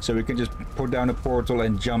 so we can just put down a portal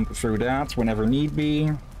and jump through that whenever need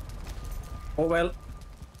be. Oh well,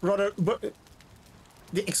 rather, but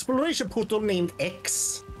the exploration portal named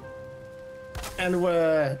X, and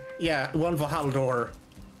yeah, one for Haldor.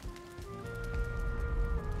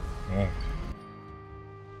 Yeah.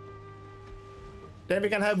 Then we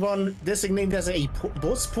can have one designated as a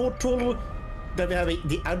boss portal. Then we have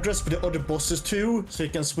the address for the other bosses too, so you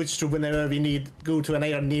can switch to whenever we go to an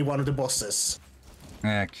area near one of the bosses.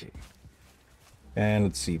 Okay. And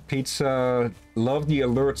let's see. Pizza, love the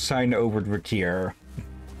alert sign over Drakir.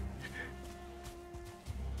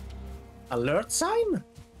 Alert sign?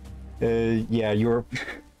 Yeah,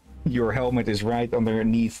 your helmet is right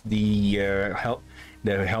underneath the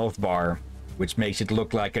health bar, which makes it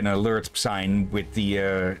look like an alert sign with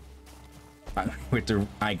the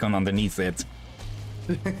icon underneath it.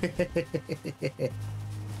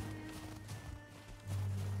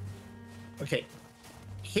 Okay.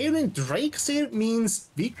 Hearing drakes here means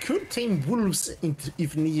we could tame wolves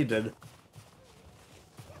if needed.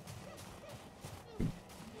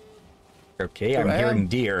 Okay, I'm hearing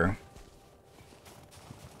deer.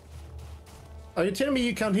 Are you telling me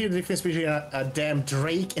you can't hear the difference between a damn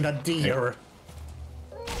drake and a deer?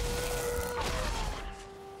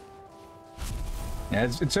 Yeah,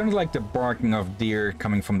 it sounded like the barking of deer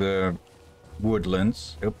coming from the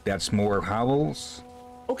woodlands. Oh, that's more howls.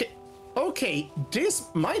 Okay, this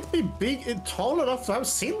might be big and tall enough to have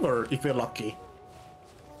silver if we're lucky.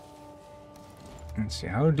 Let's see,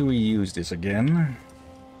 how do we use this again?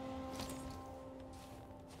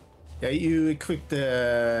 Yeah, you equip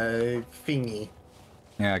the thingy.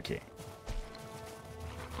 Yeah, okay.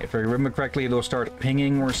 If I remember correctly, it'll start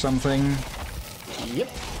pinging or something. Yep.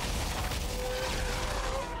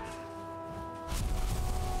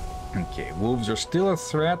 Okay, wolves are still a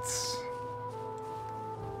threat.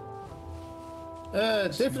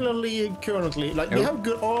 Definitely currently. Like, we have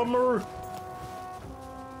good armor.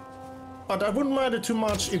 But I wouldn't mind it too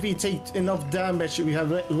much if we take enough damage. We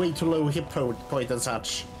have way too low hit point and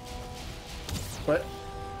such. But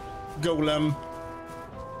golem.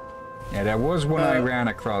 Yeah, there was one I ran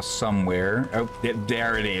across somewhere. Oh,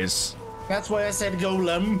 there it is. That's why I said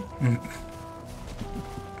golem.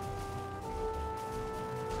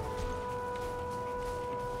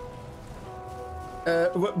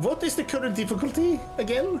 What is the current difficulty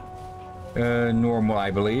again? Normal,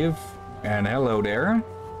 I believe. And hello there.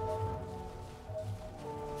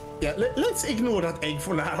 Yeah, let's ignore that egg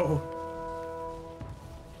for now.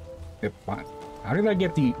 How did I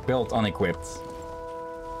get the belt unequipped?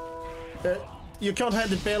 You can't have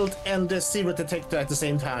the belt and the zero detector at the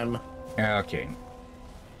same time. Okay.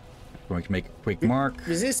 Going to make a quick mark.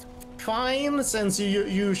 This is fine since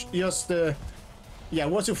you just yeah,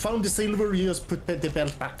 once you found the silver, you just put the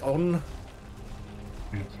belt back on.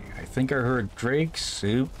 Okay, I think I heard Drake's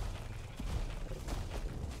soup.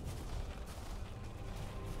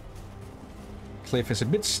 Cliff is a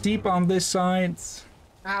bit steep on this side.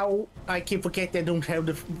 Ow, I keep forgetting I don't have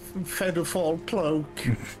the feather fall cloak.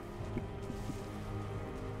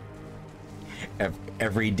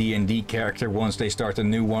 Every D&D character, once they start a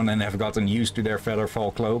new one and have gotten used to their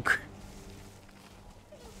featherfall cloak.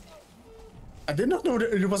 I did not know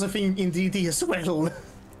that there was a thing in D&D as well.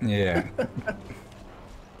 Yeah.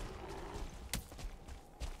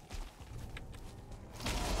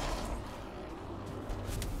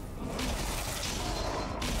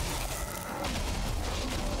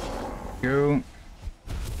 Go.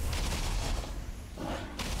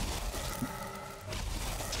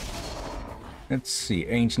 Let's see.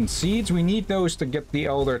 Ancient seeds. We need those to get the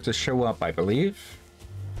elder to show up, I believe.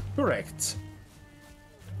 Correct.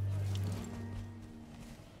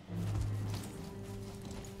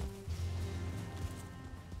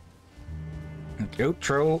 Go,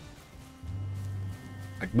 troll.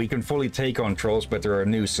 Like, we can fully take on trolls, but they're a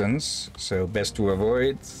nuisance, so best to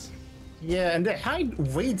avoid. Yeah, and the hide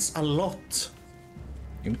weighs a lot.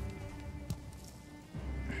 Yep.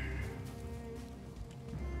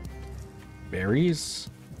 Berries.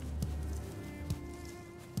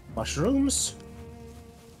 Mushrooms.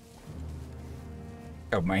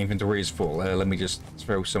 Oh, my inventory is full. Let me just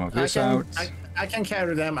throw some of this out. I can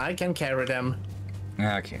carry them. I can carry them.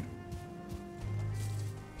 Okay.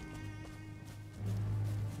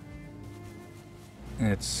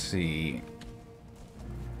 Let's see.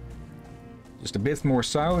 Just a bit more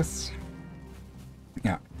south.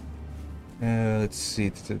 Yeah. Let's see.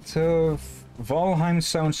 Valheim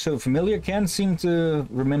sounds so familiar. Can't seem to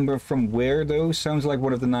remember from where though. Sounds like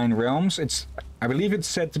one of the 9 realms. It's, I believe it's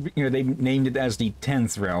said to be, you know, they named it as the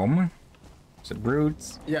 10th realm. It's a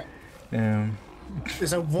brute. Yeah.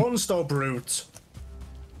 It's a 1-star brute.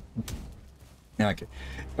 Okay.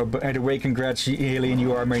 By the way, congrats, Hillyan,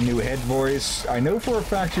 you are my new head voice. I know for a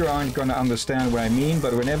fact you aren't gonna understand what I mean,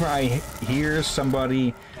 but whenever I hear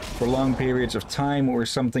somebody for long periods of time or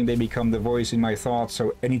something, they become the voice in my thoughts.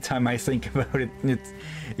 So anytime I think about it,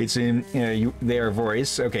 it's in their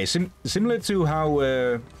voice. Okay, similar to how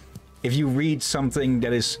if you read something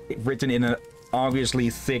that is written in an obviously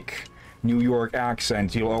thick New York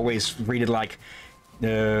accent, you'll always read it like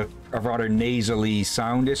a rather nasally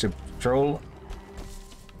sound is a troll.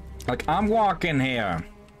 Like, I'm walking here.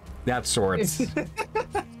 That sort.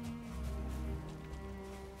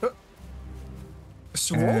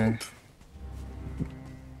 Swamp?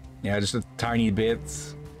 Yeah, just a tiny bit.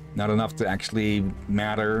 Not enough to actually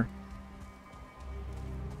matter.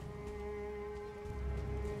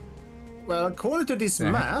 Well, according to this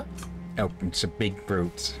map... Oh, it's a big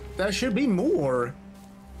brute. There should be more.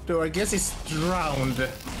 Though I guess it's drowned.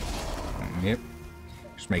 Yep.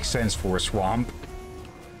 Just makes sense for a swamp.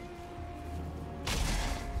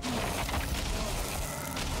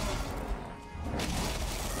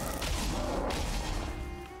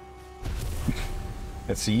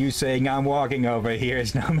 Let's see, you saying I'm walking over here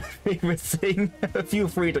is now my favorite thing. Feel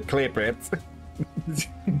free to clip it.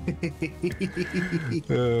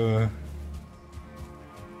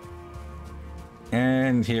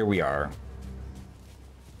 And here we are.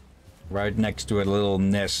 Right next to a little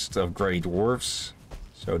nest of grey dwarfs.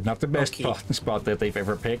 So not the best spot that they've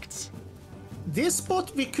ever picked. This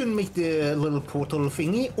spot we can make the little portal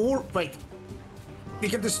thingy, or wait. We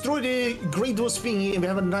can destroy the grey dwarf thingy and we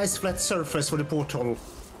have a nice flat surface for the portal.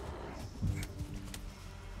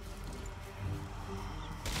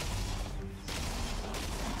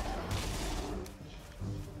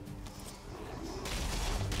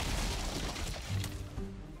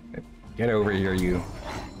 Get over here, you.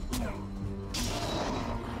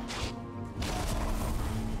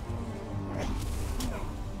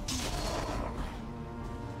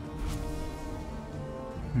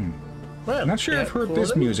 Well, I'm not sure I've heard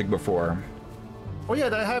this music before. Oh yeah,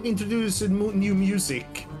 they have introduced new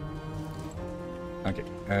music. Okay,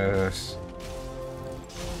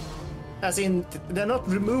 As in, they're not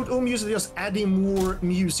removed all music, they're just adding more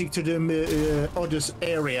music to the other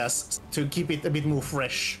areas to keep it a bit more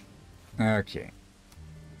fresh. Okay.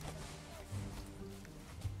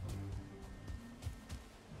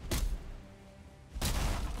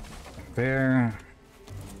 There.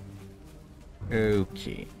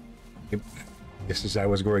 Okay. Yep. This is I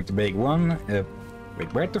was going to make one.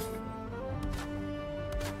 Wait, where the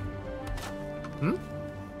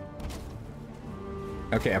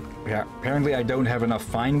Okay, apparently I don't have enough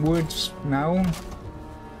fine woods now.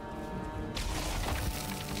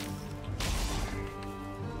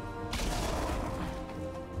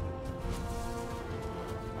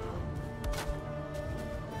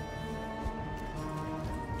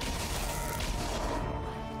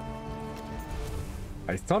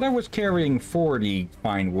 I thought I was carrying 40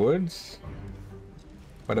 fine woods,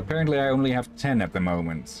 but apparently I only have 10 at the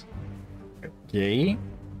moment. Okay.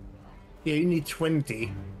 Yeah, you need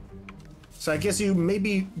 20. So I guess you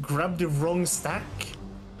maybe grabbed the wrong stack?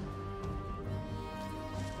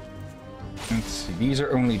 Let's see, these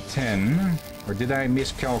are only 10. Or did I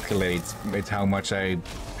miscalculate with how much I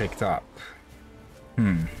picked up?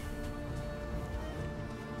 I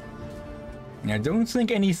don't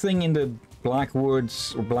think anything in the Black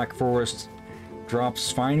Woods or Black Forest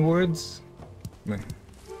drops fine woods.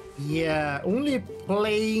 Yeah, only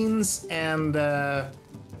plains and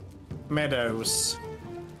meadows.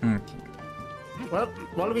 Well,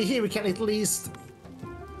 while we're here, we can at least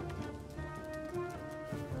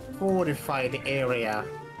fortify the area.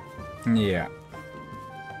 Yeah.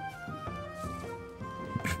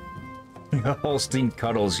 Holstein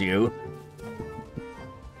cuddles you.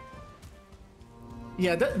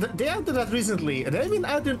 Yeah, they added that recently. They even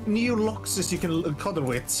added new loxes you can cuddle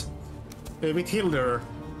with Hilder.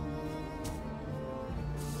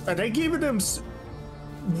 And they gave them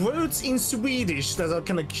words in Swedish that are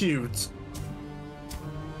kind of cute.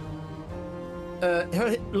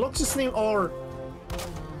 Her loxes' name are,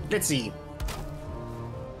 let's see,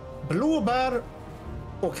 Blåbär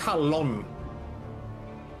och hallon.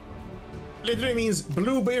 Literally means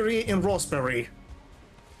blueberry and raspberry.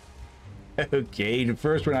 Okay, the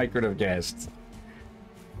first one I could have guessed.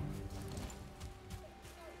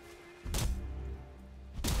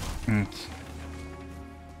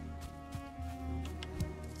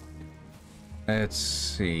 Let's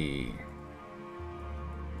see.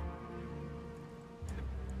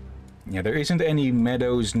 Yeah, there isn't any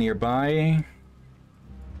meadows nearby.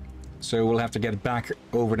 So we'll have to get back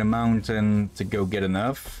over the mountain to go get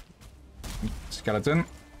enough. Skeleton.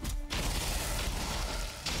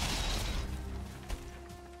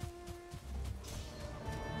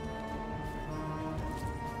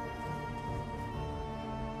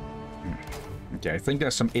 Okay, I think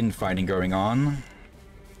there's some infighting going on.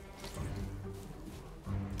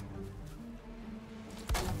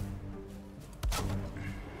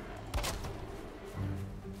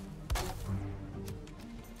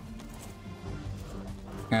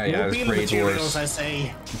 Yeah, it's Great Dwarves. I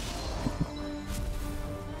say.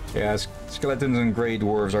 Yeah, skeletons and Grey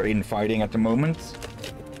Dwarves are infighting at the moment.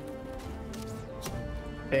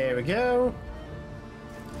 There we go.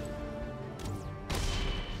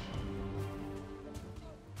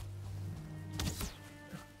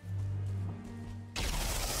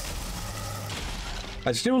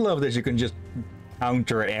 I still love that you can just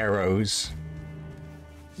counter arrows.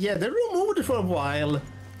 Yeah, they removed it for a while.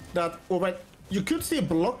 But you could still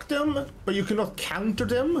block them, but you cannot counter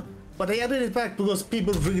them. But they added it back because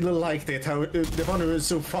people really liked it. How they found it was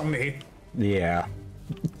so funny. Yeah.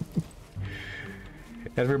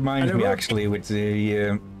 That reminds me actually with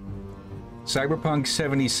the Cyberpunk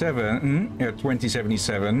 2077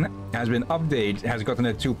 has gotten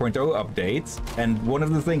a 2.0 update, and one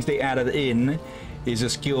of the things they added in is a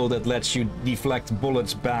skill that lets you deflect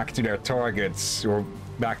bullets back to their targets or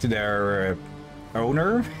back to their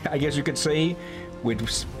owner, I guess you could say, with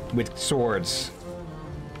swords.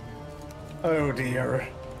 Oh dear.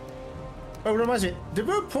 Oh, reminds me, they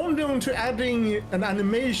were prone to adding an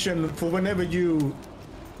animation for whenever you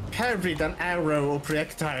parried an arrow or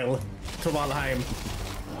projectile to Valheim.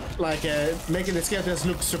 Like making the skeletons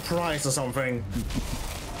look surprised or something.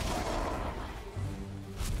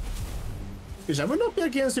 Which I would not be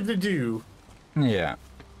against if they do. Yeah.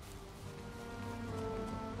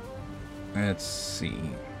 Let's see.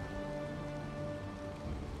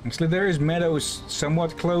 Actually, there is meadows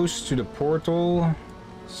somewhat close to the portal,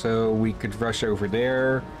 so we could rush over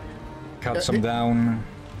there, cut some down.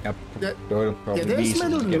 Yep. Yeah, there's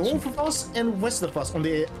meadow north of us and west of us on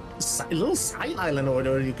the little side island, or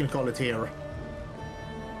whatever you can call it here.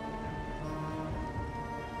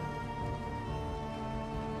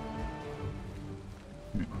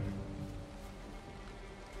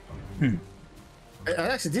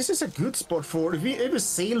 Actually, this is a good spot for if we ever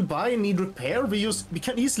sail by and need repair. We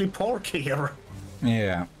can easily park here.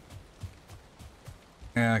 Yeah.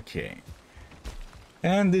 Okay.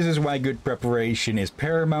 And this is why good preparation is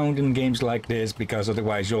paramount in games like this, because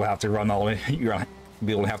otherwise you'll have to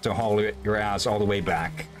you'll have to haul your ass all the way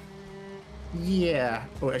back. Yeah.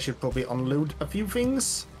 Oh, I should probably unload a few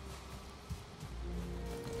things.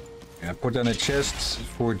 Yeah, put on a chest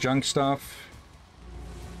for junk stuff.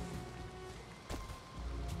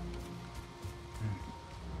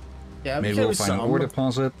 Yeah, maybe we'll find an ore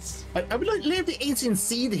deposit. I would like leave the ancient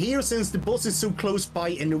seed here since the boss is so close by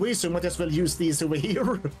anyway, so might as well use these over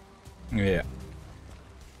here. Yeah.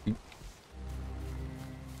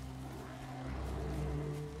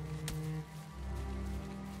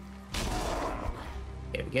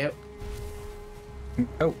 There we go.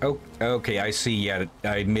 Oh, okay, I see. Yeah,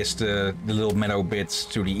 I missed the little meadow bits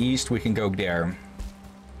to the east. We can go there.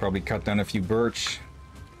 Probably cut down a few birch.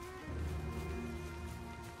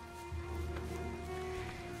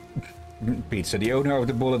 Pizza, the owner of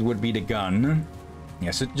the bullet would be the gun.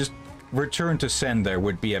 Yes, just return to sender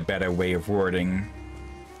would be a better way of wording.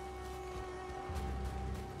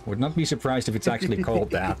 Would not be surprised if it's actually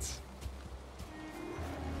called that.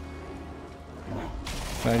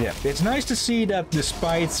 But yeah, it's nice to see that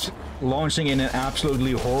despite launching in an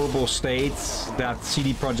absolutely horrible state, that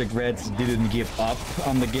CD Projekt Red didn't give up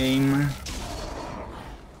on the game.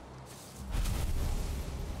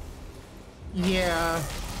 Yeah.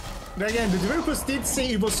 But again, the developers did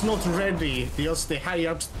say it was not ready, just the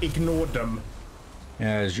high-ups ignored them.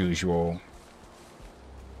 As usual.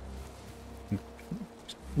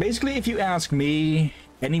 Basically, if you ask me,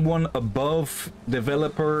 anyone above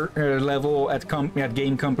developer level at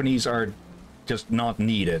game companies are just not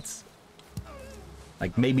needed.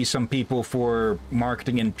 Like maybe some people for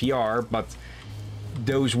marketing and PR, but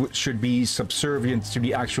those should be subservient to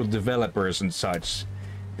the actual developers and such.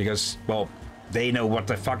 Because, well, they know what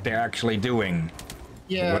the fuck they're actually doing.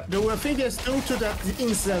 Yeah, though I think it's due to that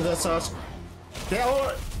incident as such. There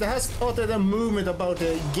has started a movement about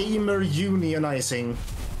the gamer unionizing.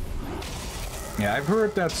 Yeah, I've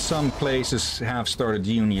heard that some places have started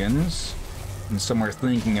unions, and some are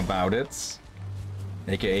thinking about it.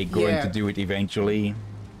 AKA going to do it eventually.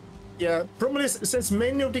 Yeah, problem is, since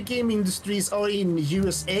many of the game industries are in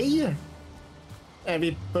USA, and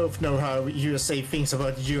we both know how USA thinks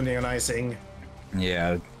about unionizing.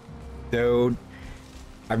 Yeah, though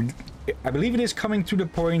I believe it is coming to the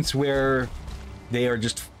point where they are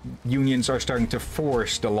just unions are starting to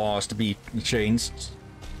force the laws to be changed.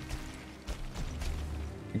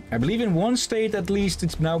 I believe in one state at least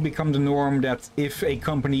it's now become the norm that if a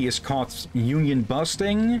company is caught union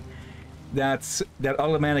busting, that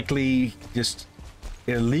automatically just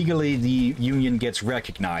illegally the union gets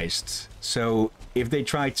recognized. So if they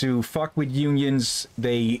try to fuck with unions,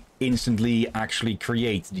 they instantly actually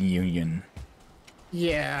create the union.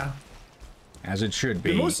 Yeah. As it should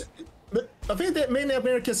be. But I think that many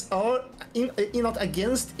Americans are not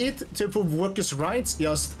against it for workers' rights,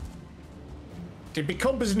 just the big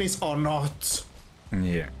companies are not.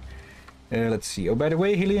 Yeah. Let's see. Oh, by the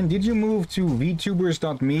way, Hillyan, did you move to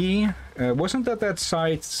VTubers.me? Wasn't that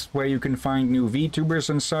site where you can find new VTubers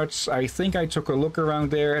and such? I think I took a look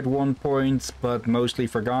around there at one point, but mostly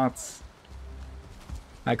forgot.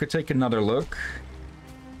 I could take another look.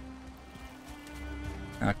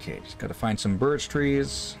 Okay, just gotta find some birch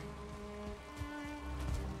trees.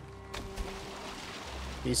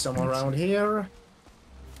 Be somewhere around here.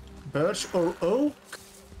 Birch or oak?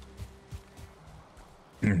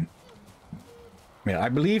 Yeah, I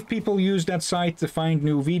believe people use that site to find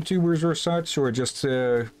new VTubers or such, or just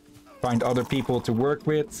find other people to work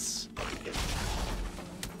with.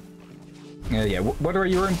 Yeah, what are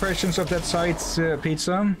your impressions of that site,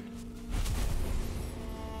 Pizza?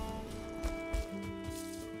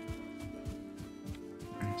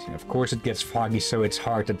 Of course it gets foggy, so it's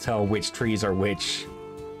hard to tell which trees are which.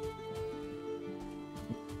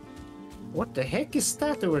 What the heck is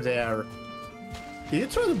that over there? Did you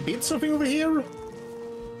try to build something over here?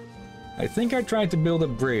 I think I tried to build a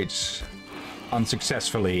bridge.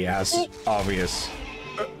 Unsuccessfully, as obvious.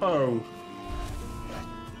 Oh.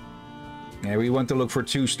 Yeah, we want to look for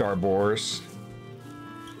 2-star boars.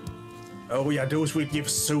 Oh yeah, those will give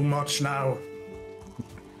so much now.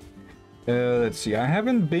 Let's see, I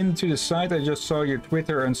haven't been to the site, I just saw your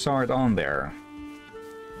Twitter and saw it on there.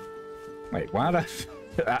 Wait, what?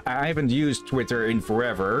 I haven't used Twitter in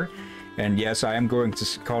forever. And yes, I am going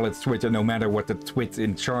to call it Twitter no matter what the twit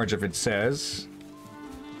in charge of it says.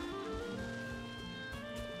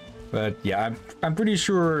 But yeah, I'm pretty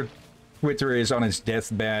sure Twitter is on its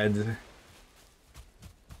deathbed.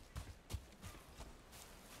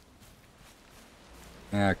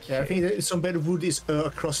 Okay. Yeah, I think some better wood is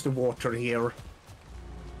across the water here.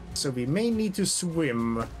 So we may need to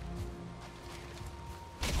swim.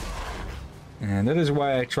 And that is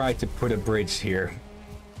why I tried to put a bridge here.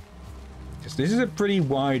 Because this is a pretty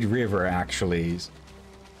wide river, actually.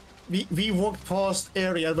 We walked past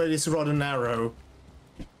area where it's rather narrow.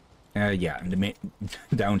 Yeah,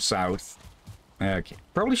 down south. Okay.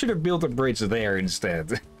 Probably should have built a bridge there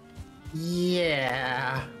instead.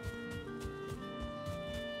 Yeah.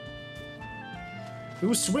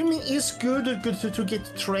 Though swimming is good to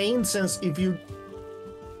get trained, since if you...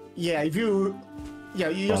 Yeah, if you... Yeah,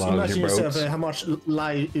 you just imagine yourself how much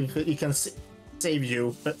life it can save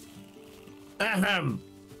you. But...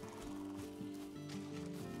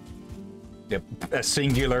 Yep, a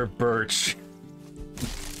singular birch.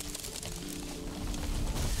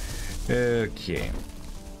 Okay.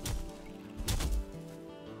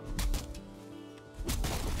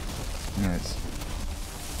 Yes.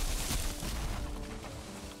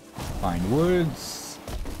 Find woods.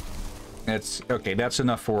 That's okay, that's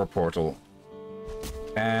enough for a portal.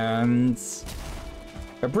 And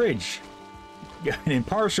a bridge. An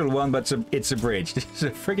impartial one, but it's a bridge. It's a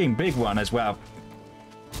freaking big one as well.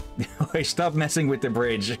 Stop messing with the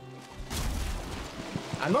bridge.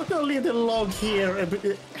 I'm not gonna leave the log here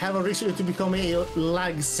and have a risk to become a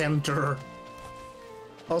lag center.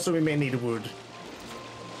 Also, we may need wood.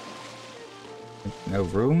 No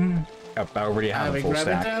room? Oh, I already have a full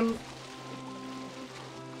stack. Then.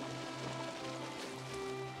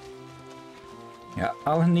 Yeah,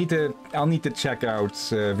 I'll need to check out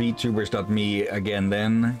VTubers.me again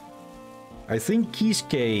then. I think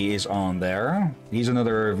Kiske is on there. He's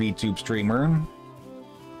another VTube streamer.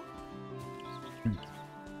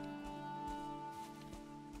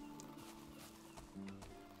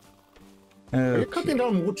 Are you cutting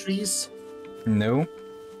down more trees? No.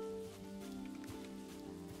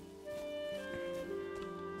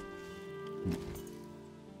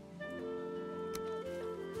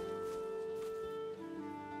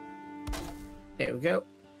 There we go.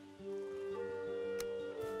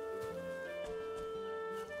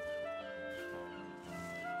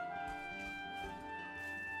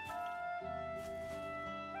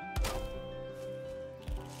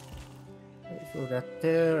 Throw that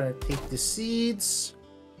there and take the seeds.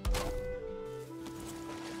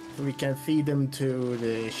 So we can feed them to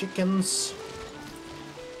the chickens.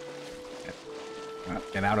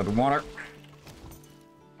 Get out of the water.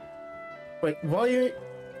 Wait, what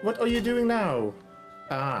are you doing now?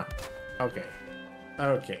 Ah, okay.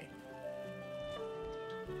 Okay.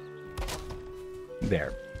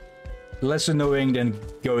 There. Less annoying than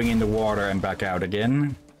going in the water and back out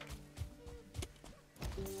again.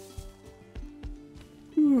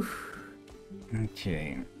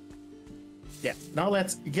 Okay. Yeah, now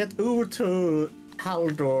let's get over to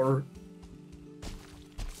Haldor.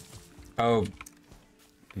 Oh,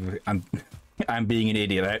 I'm being an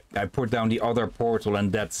idiot. I put down the other portal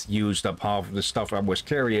and that's used up half of the stuff I was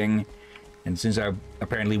carrying. And since I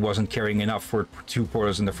apparently wasn't carrying enough for 2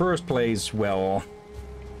 portals in the first place, well...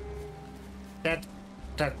 That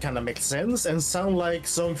kind of makes sense and sound like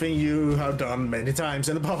something you have done many times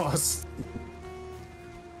in the past.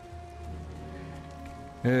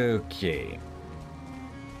 Okay.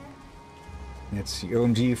 Let's see.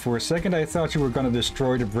 OMG, for a second I thought you were gonna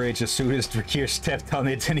destroy the bridge as soon as Drakir stepped on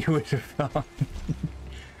it and he would have gone.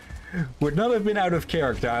 Would not have been out of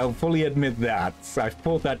character, I'll fully admit that. I've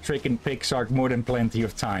pulled that trick in Pixar more than plenty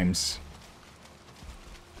of times.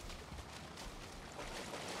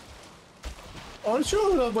 I'm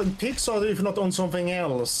sure that when Pixar, if not on something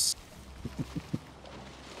else.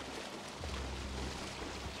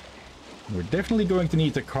 We're definitely going to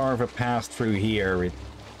need to carve a path through here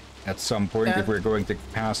at some point if we're going to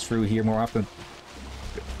pass through here more often.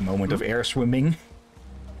 Moment of air swimming.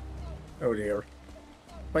 Oh dear.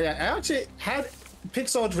 But yeah, I actually had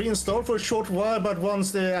Pixar reinstalled for a short while, but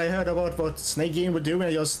once I heard about what Snake Game were doing,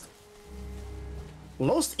 I just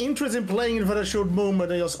lost interest in playing it for a short moment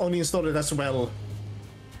and just uninstalled it as well.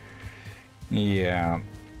 Yeah.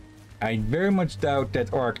 I very much doubt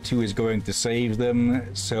that Arc 2 is going to save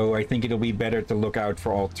them, so I think it'll be better to look out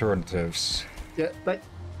for alternatives. Yeah, like,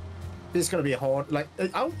 this is gonna be hard. Like,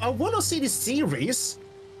 I wanna see the series,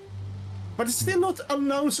 but it's still not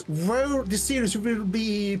announced where the series will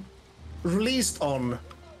be released on.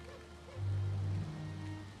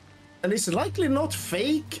 And it's likely not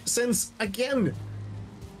fake, since, again,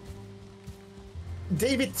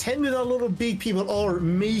 David Tennant and a lot of big people are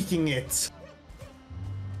making it.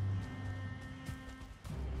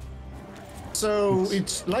 So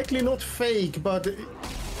it's likely not fake, but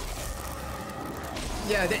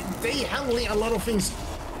yeah, they handling a lot of things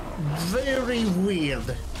very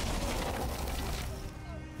weird.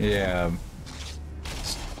 Yeah.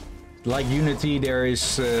 Like Unity, there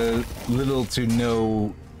is little to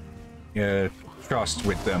no trust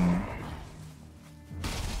with them.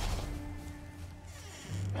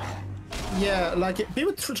 Yeah, like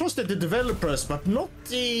people trusted the developers, but not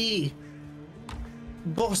the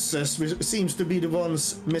bosses, which seems to be the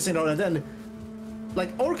ones missing out. And then, like,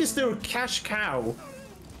 Orc is their cash cow,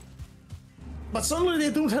 but suddenly they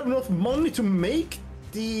don't have enough money to make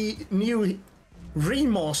the new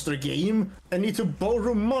remaster game and need to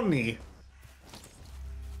borrow money.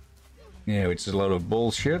 Yeah, which is a lot of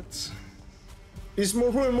bullshit. It's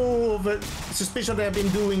more and more of a suspicion they have been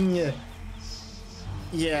doing,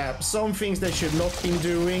 yeah, some things they should not been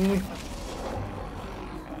doing.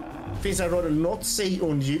 Things I'd rather not say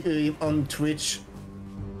on Twitch.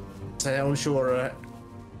 So I'm sure.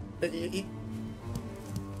 You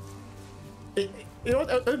know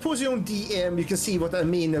what? I'll post you on DM. You can see what I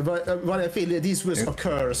mean. What I feel that these was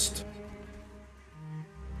accursed.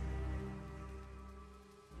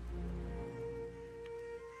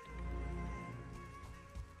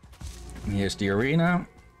 Here's the arena.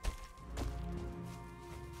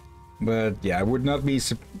 But yeah, I would not be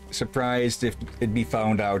surprised if it be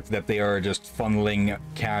found out that they are just funneling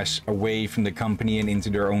cash away from the company and into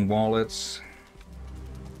their own wallets.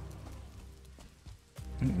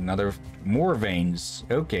 More veins.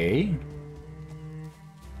 Okay.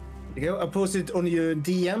 There you go. I posted on your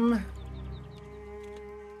DM.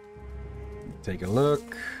 Take a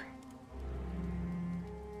look.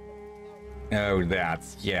 Oh,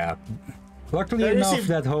 yeah. Luckily enough,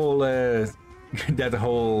 that whole that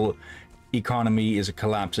whole economy is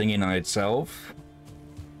collapsing in on itself.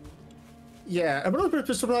 Yeah, I'm not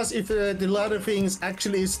surprised if the latter things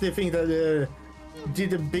actually is the thing that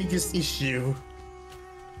did the biggest issue.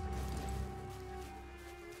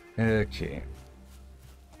 Okay.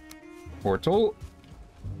 Portal.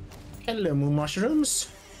 Hello, mushrooms.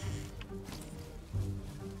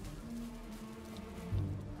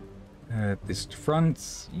 This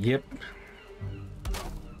front. Yep.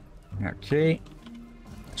 Okay.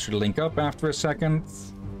 Should link up after a second.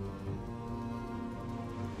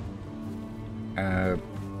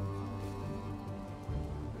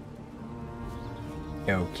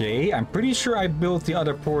 Okay, I'm pretty sure I built the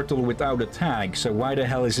other portal without a tag, so why the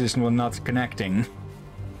hell is this one not connecting?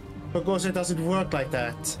 Because it doesn't work like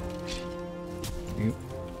that.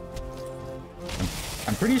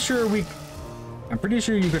 I'm pretty sure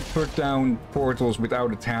you could put down portals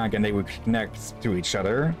without a tag and they would connect to each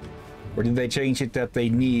other. Or did they change it that they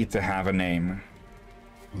need to have a name?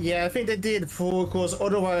 Yeah, I think they did, because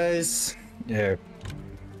otherwise... Yeah.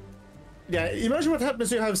 Yeah, imagine what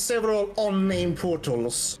happens if you have several unnamed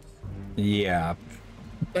portals. Yeah.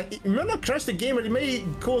 It may not crash the game, but it may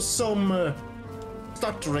cause some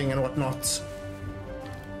stuttering and whatnot.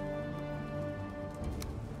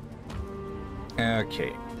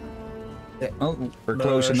 Okay. Yeah. Well, we're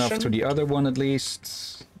close enough to the other one at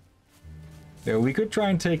least. Yeah, we could try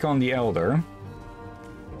and take on the Elder.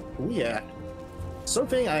 Oh yeah.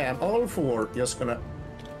 Something I am all for. Just gonna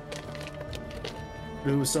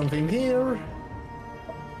do something here.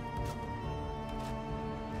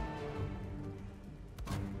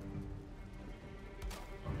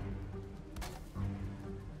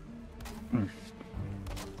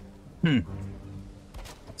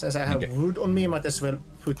 Since I have wood on me, I might as well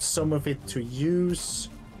put some of it to use.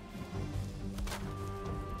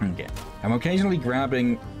 Okay. I'm occasionally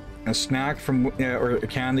grabbing a snack from or a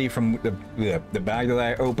candy from the bag that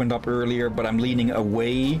I opened up earlier, but I'm leaning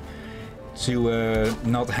away to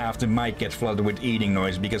not have the mic get flooded with eating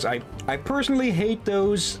noise, because I personally hate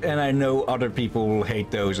those, and I know other people will hate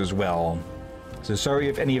those as well. So sorry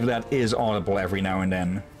if any of that is audible every now and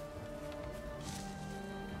then.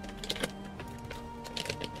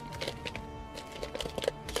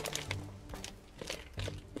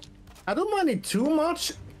 I don't mind it too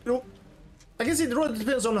much. You know, I guess it really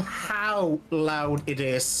depends on how loud it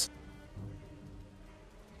is.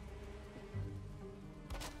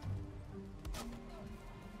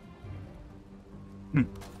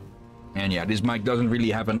 And yeah, this mic doesn't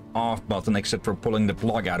really have an off button except for pulling the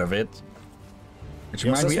plug out of it. Which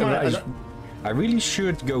reminds me, I really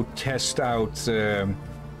should go test out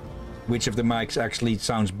which of the mics actually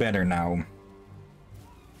sounds better now.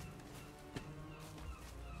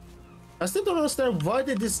 I still don't understand why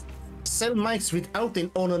did this sell mics without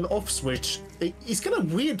an on and off switch. It's kind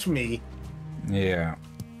of weird to me. Yeah.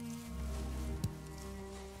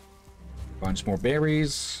 Bunch more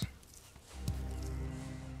berries.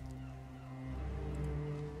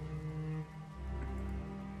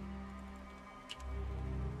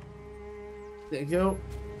 There you go.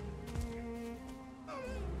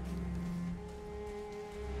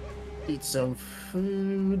 Eat some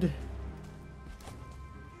food.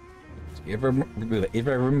 If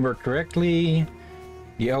I remember correctly,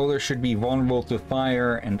 the Elder should be vulnerable to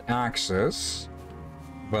fire and axes,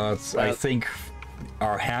 but I think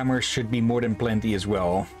our hammers should be more than plenty as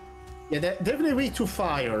well. Yeah, they're definitely weak to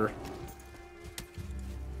fire.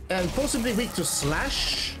 And possibly weak to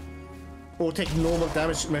slash. Or take normal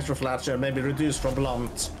damage measure flash and maybe reduce from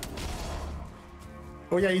blunt.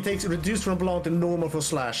 Oh yeah, he takes reduced from blunt and normal for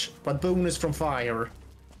slash, but bonus from fire.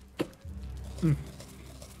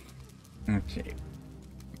 Okay.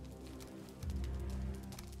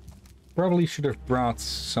 Probably should have brought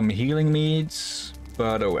some healing meads,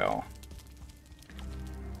 but oh well.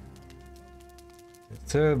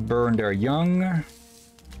 To burn their young.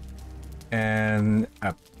 And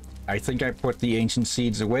I think I put the ancient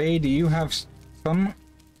seeds away. Do you have some?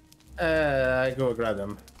 I go grab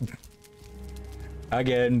them.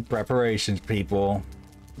 Again, preparations, people.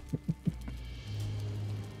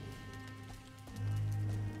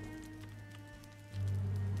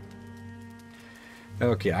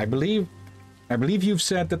 Okay, I believe I believe you've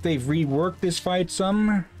said that they've reworked this fight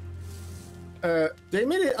some. They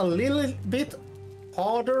made it a little bit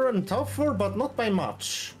harder and tougher, but not by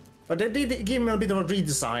much. But they did give him a bit of a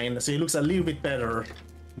redesign, so he looks a little bit better.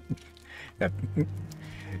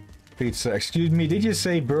 Pizza, excuse me, did you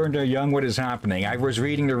say burned or young? What is happening? I was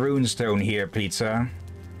reading the runestone here, Pizza.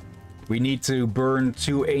 We need to burn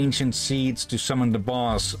 2 ancient seeds to summon the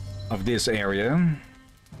boss of this area.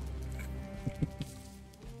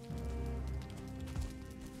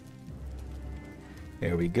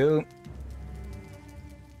 There we go.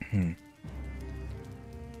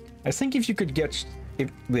 I think if you could get...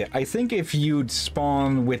 I think if you'd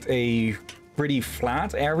spawn with a pretty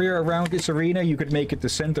flat area around this arena, you could make it the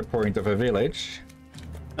center point of a village.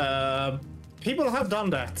 People have done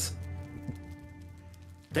that.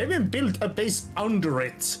 They even built a base under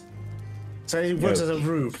it, so it works as a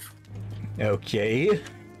roof. Okay.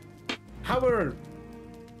 However,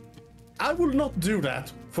 I will not do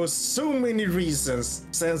that for so many reasons,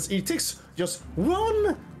 since it takes just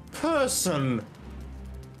one person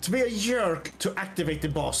to be a jerk to activate the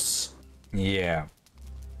boss. Yeah.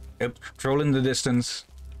 Yep, troll in the distance.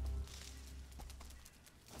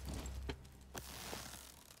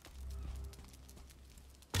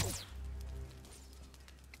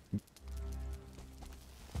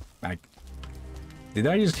 Did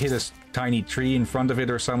I just hit a tiny tree in front of it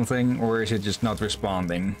or something, or is it just not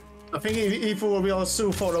responding? I think if we are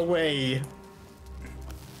so far away.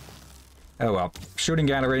 Oh well, shooting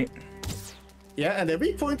gallery. Yeah, and the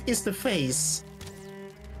weak point is the face.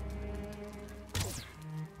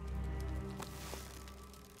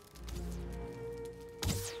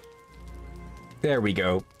 There we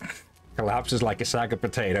go. Collapses like a sack of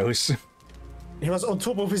potatoes. He was on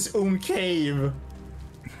top of his own cave.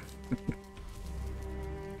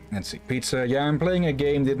 Let's see. Pizza, yeah, I'm playing a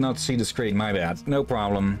game, did not see the screen, my bad. No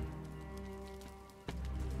problem.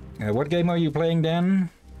 What game are you playing, Dan?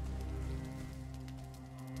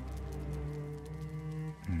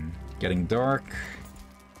 Getting dark.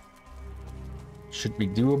 Should be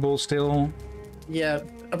doable still. Yeah,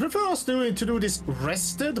 I prefer us to do this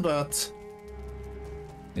rested, but...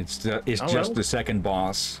 It's just the second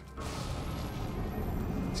boss.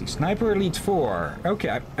 Let's see, Sniper Elite 4.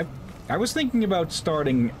 Okay, I was thinking about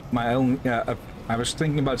starting my own... I was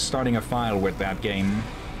thinking about starting a file with that game.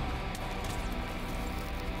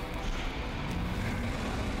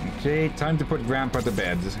 Okay, time to put Grandpa to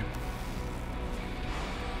bed.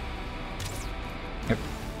 Yep.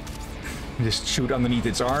 Just shoot underneath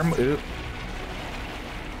its arm. Oop.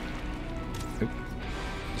 Oop.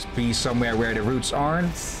 Just be somewhere where the roots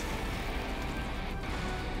aren't.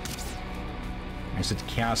 There's it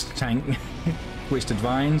cast tank. Twisted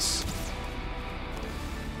vines.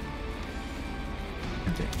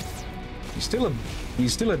 Okay.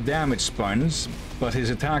 He's still a damage sponge, but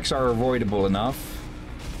his attacks are avoidable enough.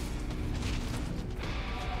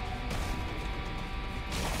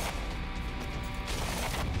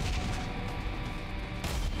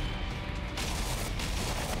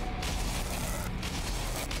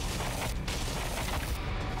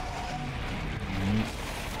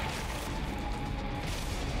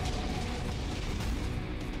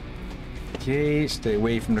 Okay, stay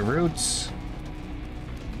away from the roots.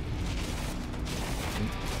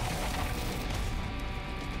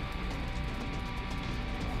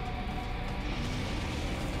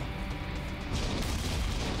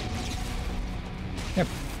 Yep.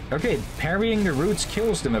 Okay, parrying the roots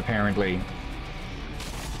kills them apparently.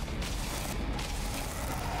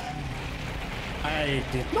 I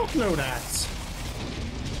did not know that.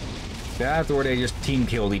 That or they just team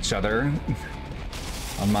killed each other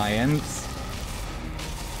on my end.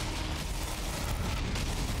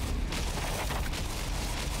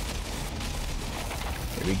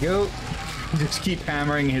 There we go. Just keep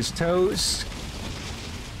hammering his toes.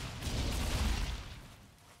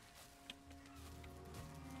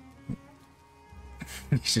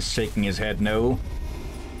 He's just shaking his head no.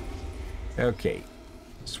 Okay.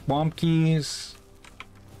 Swamp keys.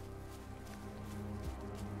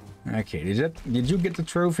 Okay, did you get the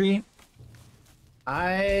trophy?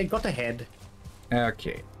 I got ahead.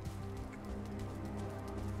 Okay.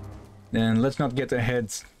 Then let's not get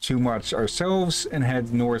ahead too much ourselves and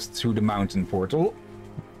head north to the mountain portal.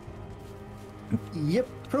 Yep,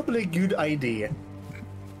 probably a good idea.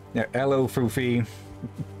 Yeah, hello, Foofy.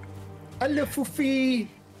 Hello, Foofy.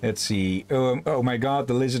 Let's see. Oh my god,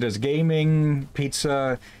 the Lizard is gaming.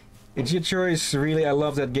 Pizza. It's your choice, really. I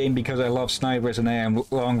love that game because I love snipers and I am a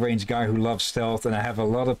long-range guy who loves stealth and I have a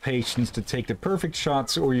lot of patience to take the perfect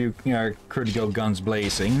shots or you know, could go guns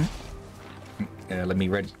blazing. Let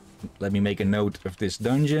me make a note of this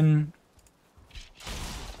dungeon.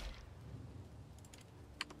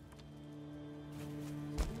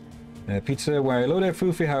 Pizza, why hello there,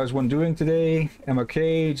 Foofy, how's one doing today? I'm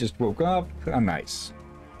okay, just woke up. I'm nice.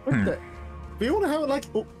 What the? We only have like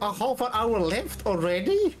a half an hour left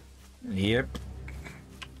already? Yep.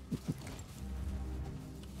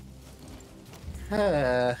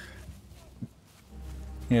 Yeah,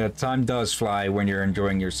 time does fly when you're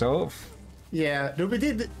enjoying yourself. Yeah, we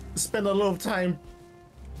did spend a lot of time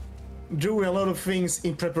doing a lot of things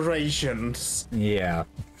in preparations. Yeah.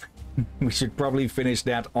 We should probably finish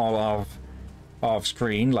that all off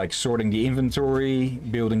screen, like sorting the inventory,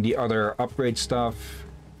 building the other upgrade stuff,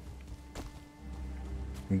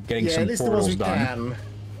 getting some portals done. Can.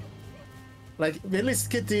 Like, at least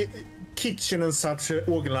get the kitchen and such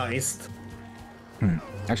organized.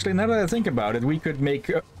 Actually, now that I think about it, we could make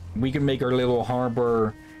our little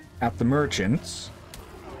harbor at the merchants.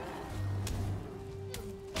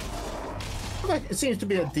 Like, it seems to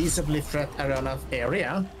be a decently threat enough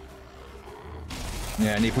area.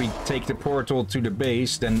 Yeah, and if we take the portal to the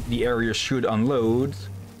base, then the area should unload,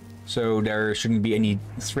 so there shouldn't be any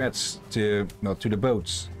threats to the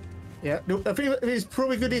boats. Yeah, no, I think it's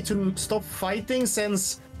probably good to stop fighting,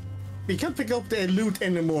 since we can't pick up the loot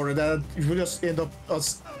anymore. That we just end up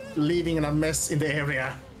us leaving in a mess in the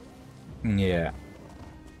area. Yeah.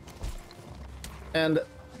 And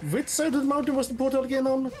which side of the mountain was the portal again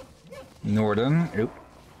on? Northern. Oop.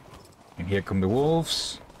 And here come the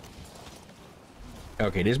wolves.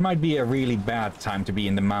 Okay, this might be a really bad time to be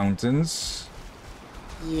in the mountains.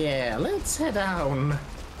 Yeah, let's head down.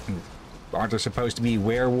 Aren't there supposed to be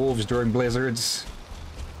werewolves during blizzards?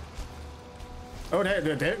 Oh,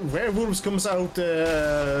 the werewolves comes out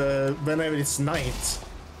whenever it's night.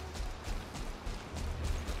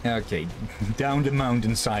 Okay, down the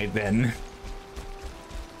mountainside then.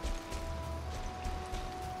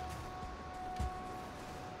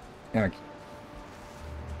 Okay.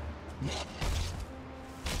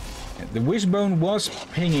 The wishbone was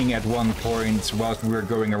pinging at one point whilst we were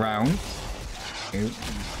going around.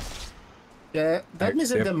 Yeah, that means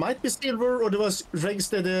that Yep. there might be silver, or there was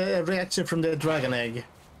registered a reaction from the dragon egg.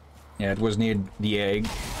 Yeah, it was near the egg,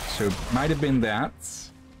 so it might have been that.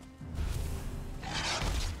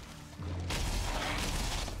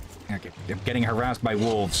 Okay, I'm getting harassed by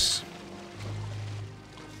wolves.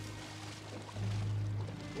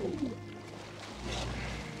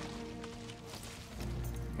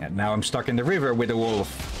 And now I'm stuck in the river with a wolf.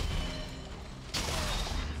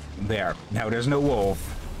 There, now there's no wolf.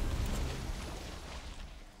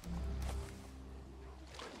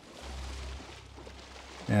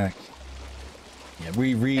 Yeah,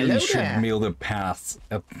 we really Hello should there. mill the path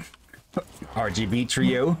up. RGB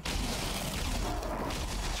trio.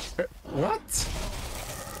 What?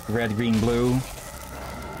 Red, green, blue.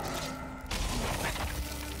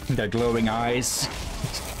 Their glowing eyes.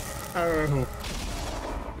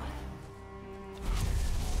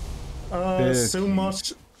 Oh. So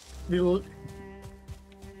much will...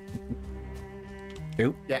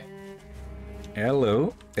 Oh, Yeah.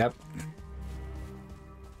 hello. Yep.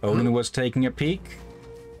 Odin was taking a peek.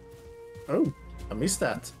 Oh, I missed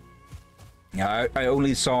that. Yeah, I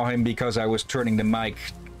only saw him because I was turning the mic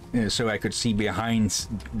so I could see behind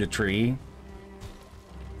the tree.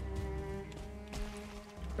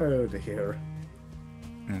 Oh dear.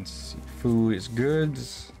 Let's see. Food is good.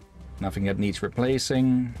 Nothing that needs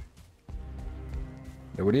replacing.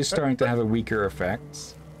 Though it is starting to have a weaker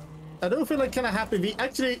effect. I don't feel like kind of happy. We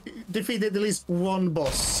actually defeated at least one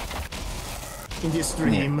boss in this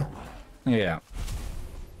stream. Yeah.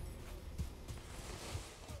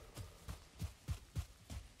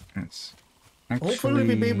 Let's Hopefully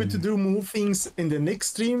we'll be able to do more things in the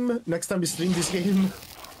next stream, next time we stream this game.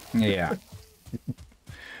 Yeah.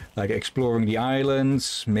 Like exploring the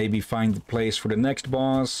islands, maybe find the place for the next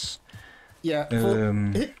boss. Yeah,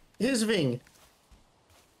 here's the thing.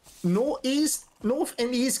 North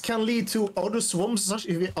and east can lead to other swamps such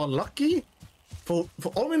if we are lucky. For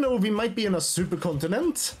all we know, we might be in a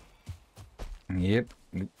supercontinent. Yep.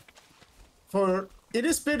 For it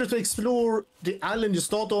is better to explore the island you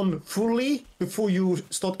start on fully before you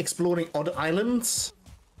start exploring other islands.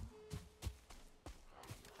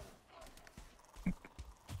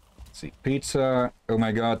 See, pizza. Oh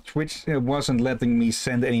my god, Twitch wasn't letting me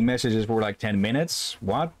send any messages for like 10 minutes.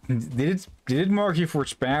 What? Did it mark you for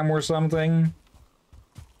spam or something?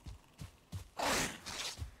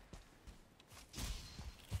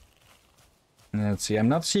 Let's see, I'm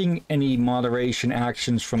not seeing any moderation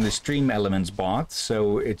actions from the Stream Elements bot,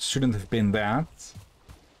 so it shouldn't have been that.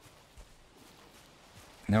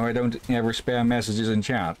 No, I don't ever spam messages in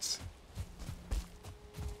chat.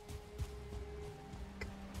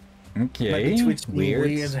 Okay, Twitch being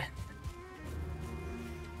weird.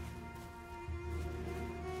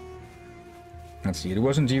 Let's see, it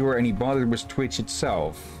wasn't you or anybody, it was Twitch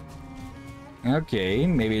itself. Okay,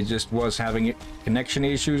 maybe it just was having connection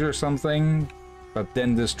issues or something, but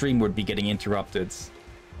then the stream would be getting interrupted.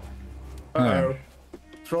 Uh-oh.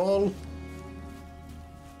 Troll?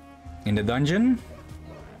 In the dungeon?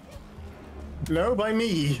 No, by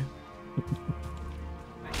me.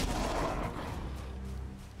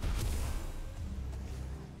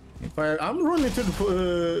 Well, I'm running to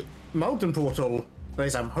the mountain portal. At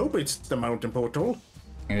least I hope it's the mountain portal.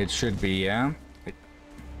 It should be, yeah.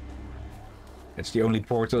 It's the only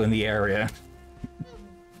portal in the area.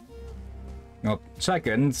 Not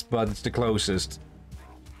second, but it's the closest.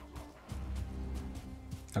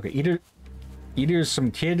 Okay, either some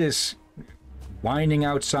kid is whining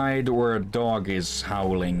outside or a dog is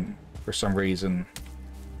howling for some reason.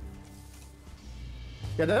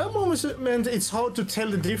 Yeah, that moment it's hard to tell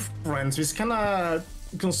the difference. It's kind of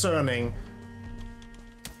concerning.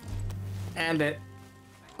 And okay,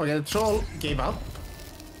 the troll gave up.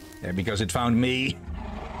 Yeah, because it found me.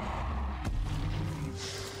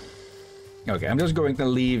 Okay, I'm just going to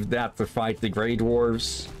leave that to fight the Grey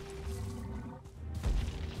Dwarves.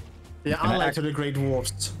 Yeah, I like to the Grey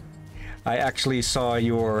Dwarfs. I actually saw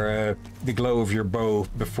your the glow of your bow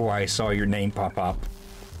before I saw your name pop up.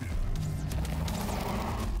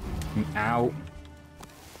 Ow.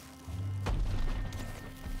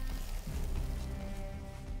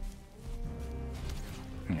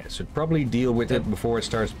 Yeah, should probably deal with it before it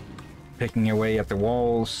starts picking away at the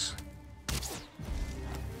walls.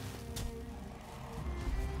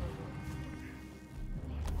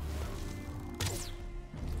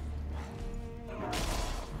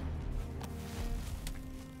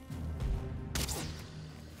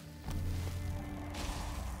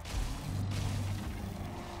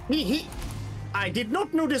 I did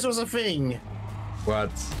not know this was a thing.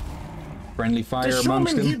 What? Friendly fire The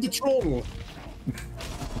amongst shaman them? hit the troll.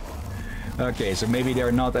 Okay, so maybe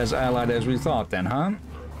they're not as allied as we thought then, huh?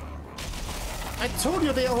 I told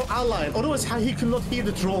you they are allied, otherwise he could not hear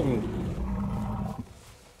the troll.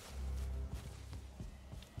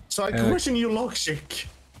 So I question your logic.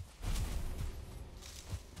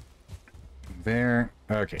 There.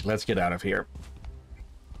 Okay, let's get out of here.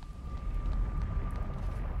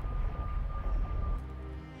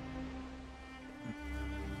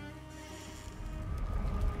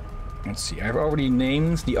 Let's see, I've already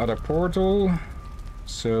named the other portal,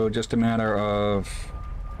 so just a matter of...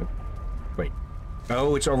 Wait.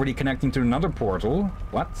 Oh, it's already connecting to another portal?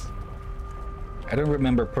 What? I don't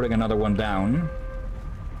remember putting another one down.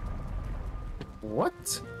 What?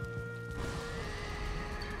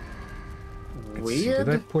 Let's see, did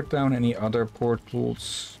I put down any other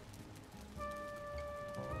portals?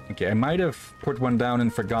 Okay, I might have put one down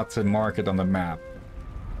and forgot to mark it on the map.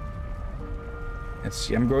 Let's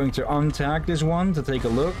see, I'm going to untag this one to take a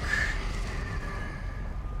look.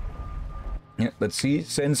 Yeah, let's see.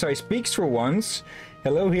 Sensei speaks for once.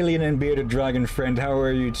 Hello, Hillyan and Bearded Dragon friend. How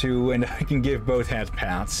are you two? And I can give both head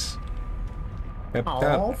pats.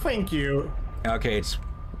 Oh, thank you. Okay,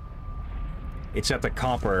 it's at the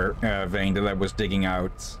copper vein that I was digging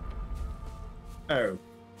out. Oh.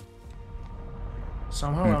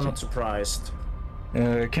 Somehow I'm not surprised.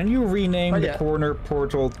 Can you rename the corner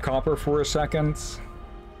portal copper for a second?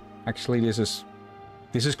 Actually, this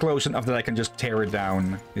is close enough that I can just tear it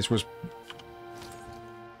down. This was...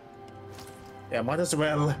 Yeah, might as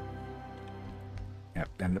well. Yep,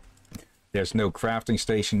 and there's no crafting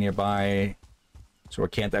station nearby, so I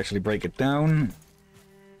can't actually break it down.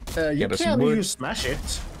 You can smash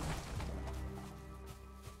it.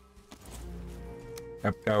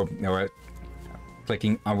 Oh, no,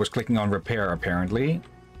 I was clicking on repair, apparently.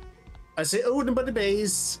 I see Odin by the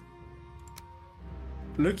base.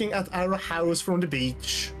 Looking at our house from the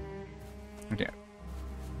beach. Okay.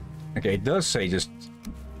 Okay, it does say just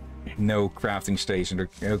no crafting station.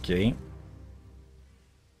 Okay.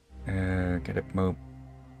 Get it move.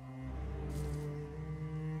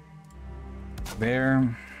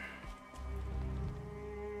 There.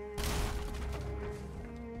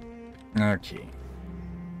 Okay.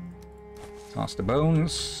 Toss the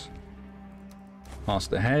bones. Toss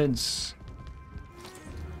the heads.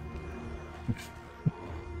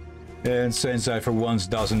 And Sensei for once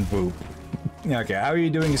doesn't boop. Okay, how are you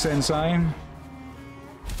doing, Sensei?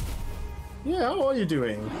 Yeah, how are you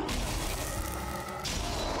doing?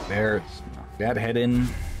 There, knock that head in.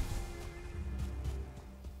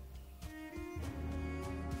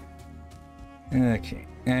 Okay,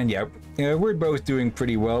 and yeah, we're both doing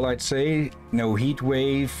pretty well, I'd say. No heat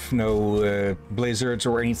wave, no blizzards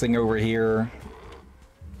or anything over here.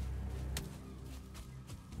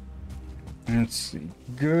 Let's see.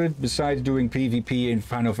 Good, besides doing PvP in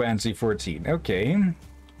Final Fantasy 14. Okay.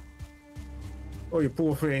 Oh, you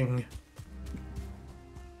poor thing.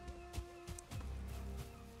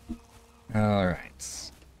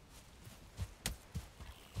 Alright.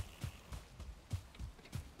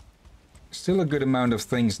 Still a good amount of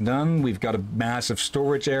things done. We've got a massive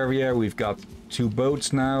storage area. We've got 2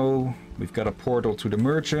 boats now. We've got a portal to the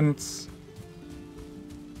merchants.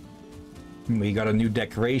 We got a new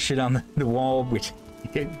decoration on the wall with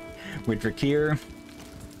Drakir.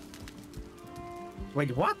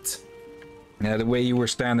 Wait, what? Yeah, the way you were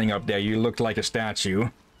standing up there, you looked like a statue.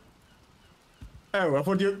 Oh, I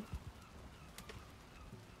thought you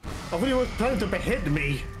were trying to behead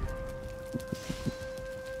me.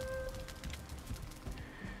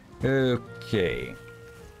 Okay.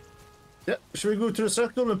 Yeah, should we go to the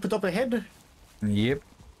circle and put up a head? Yep.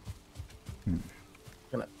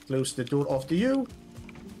 Gonna close the door after you.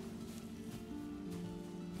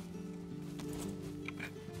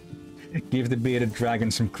 Give the bearded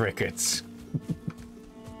dragon some crickets.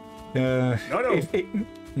 No.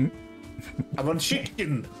 I want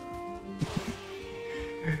chicken.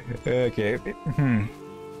 Okay.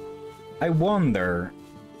 I wonder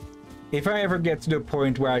if I ever get to the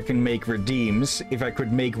point where I can make redeems, if I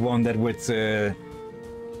could make one that would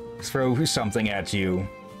throw something at you.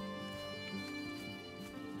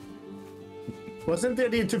 Wasn't the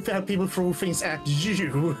idea to have people throw things at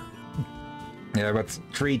you? Yeah, but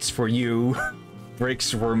treats for you,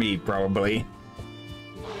 bricks for me, probably.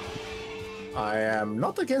 I am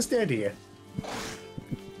not against the idea.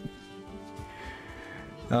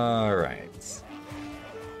 Alright.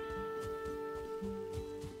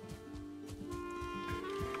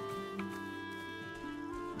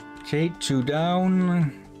 Okay, 2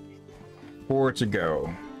 down, 4 to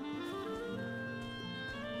go.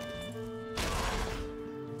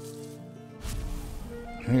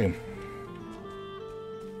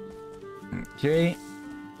 Okay.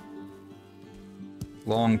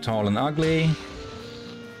 Long, tall, and ugly.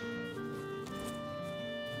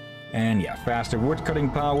 And yeah, faster woodcutting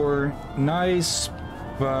power. Nice,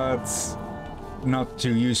 but not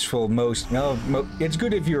too useful it's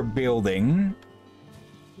good if you're building.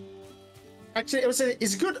 Actually, I would say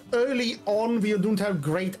it's good early on when you don't have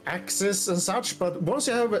great access and such, but once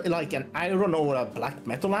you have like an iron or a black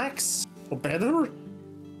metal axe, or better,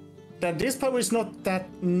 then this power is not that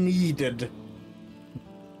needed.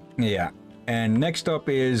 Yeah, and next up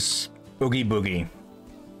is Oogie Boogie.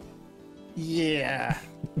 Yeah.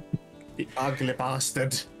 The ugly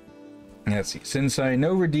bastard. Let's see. Since I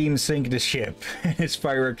know redeem, sink the ship. It's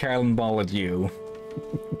fire a cannonball at you.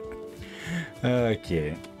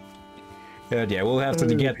 Okay. Yeah, we'll have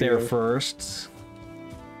to get there first.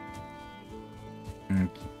 Okay.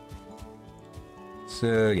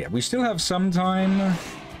 So, yeah, we still have some time.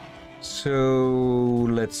 So,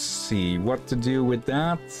 let's see what to do with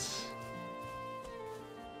that.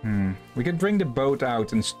 We can bring the boat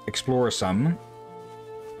out and explore some.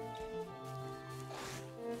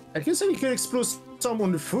 I guess we can explore some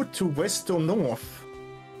on foot to west or north.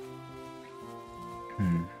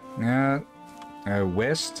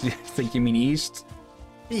 West? You think you mean east?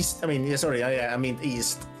 East, I mean, yeah, sorry, I mean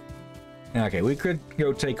east. Okay, we could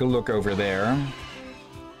go take a look over there.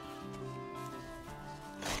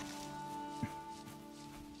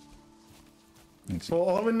 For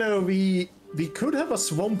all we know, we could have a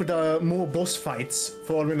swamp with more boss fights,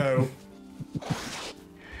 for all we know.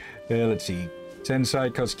 Let's see.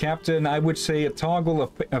 Tensai cost captain, I would say a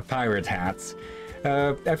toggle a pirate hat.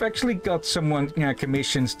 I've actually got someone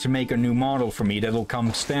commissioned to make a new model for me that'll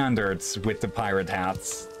come standard with the pirate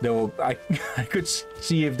hats. Though I could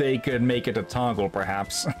see if they could make it a toggle,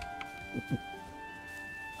 perhaps.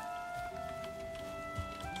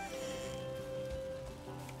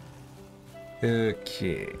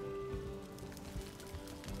 Okay.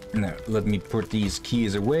 Now, let me put these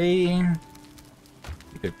keys away.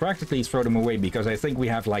 We could practically throw them away because I think we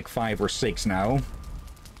have like 5 or 6 now.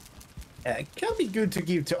 It can be good to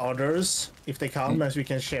give to others if they come, as we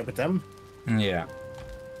can share with them. Yeah.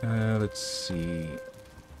 Let's see.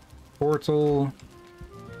 Portal.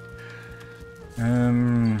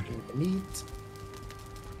 Neat.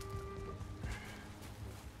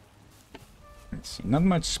 Let's see. Not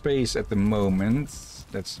much space at the moment.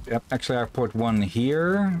 That's actually I put one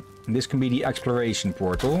here. This can be the exploration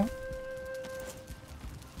portal.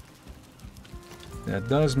 That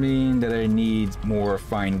does mean that I need more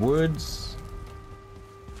fine woods.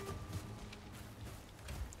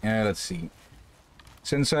 Let's see.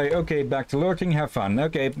 Sensei, okay, back to lurking. Have fun.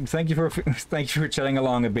 Okay, thank you for chatting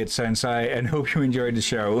along a bit, Sensei, and hope you enjoyed the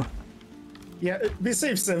show. Yeah, be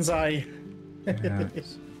safe, Sensei. Okay.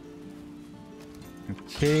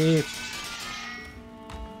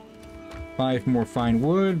 5 more fine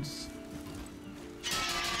woods.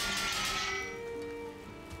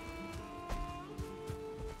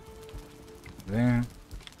 There.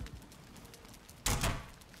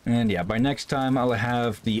 And yeah, by next time I'll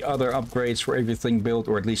have the other upgrades for everything built,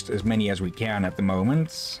 or at least as many as we can at the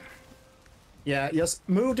moment. Yeah, just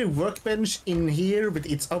move the workbench in here with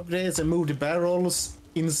its upgrades and move the barrels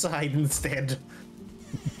inside instead.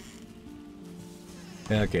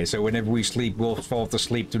 Okay, so whenever we sleep, we'll fall to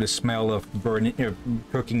sleep to the smell of burning,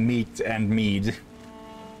 cooking meat and mead.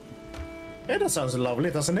 Yeah, that sounds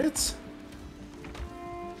lovely, doesn't it?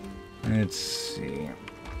 Let's see.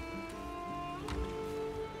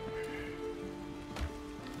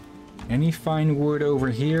 Any fine wood over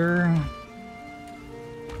here?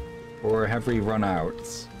 Or have we run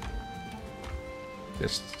out?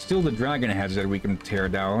 There's still the dragon heads that we can tear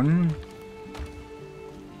down.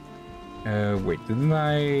 Wait, didn't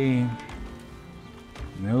I?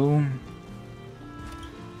 No.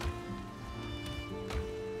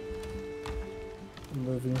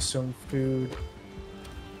 Moving some food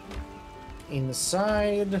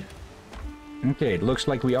inside. Okay, it looks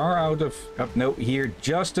like we are out of... no, here,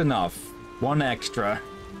 just enough. One extra.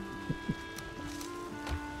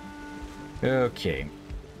 Okay.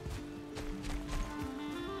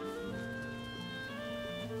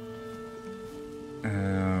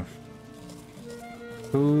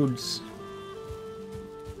 Foods.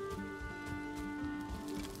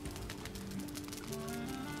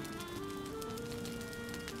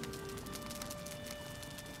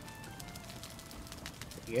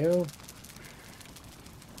 There you go.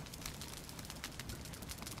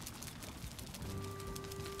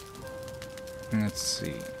 Let's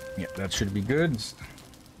see. Yeah, that should be good.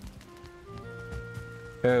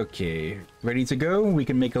 Okay, ready to go? We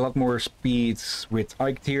can make a lot more speeds with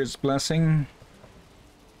Eiktyr's blessing.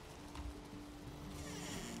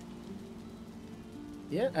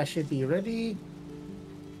 Yeah, I should be ready.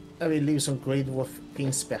 I will leave some Great Dwarf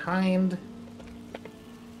things behind.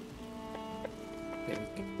 There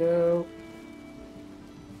we go.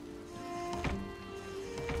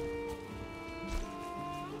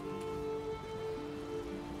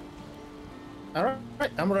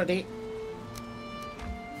 Alright, I'm ready.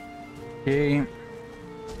 Okay.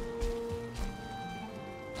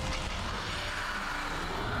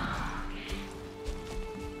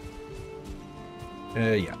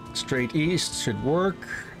 Yeah, straight east should work.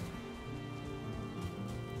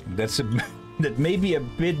 That's a that may be a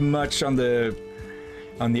bit much on the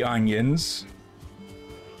onions.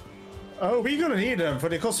 Oh, we're gonna need them, for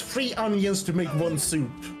they cost 3 onions to make 1 soup.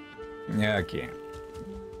 Yeah, okay.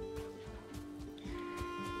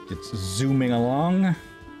 It's zooming along.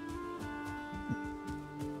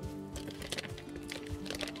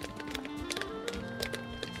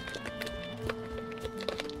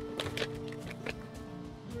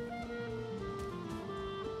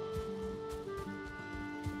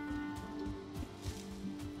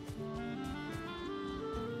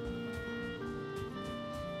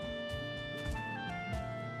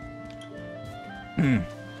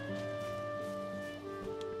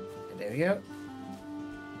 There we go.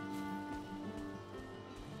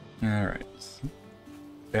 All right.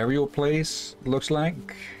 Burial place, looks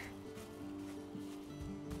like.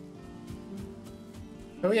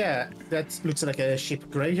 Oh yeah, that looks like a ship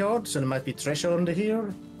graveyard, so there might be treasure under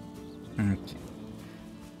here. Okay.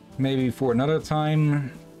 Maybe for another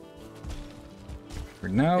time. For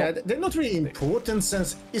now. Yeah, they're not really important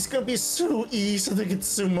since it's gonna be so easy to get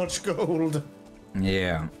so much gold.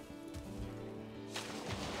 Yeah.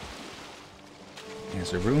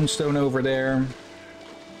 There's a runestone over there.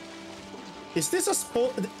 Is this a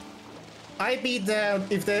spot? I'd be down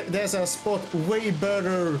if there's a spot way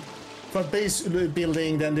better for base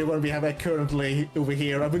building than the one we have currently over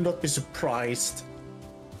here. I would not be surprised.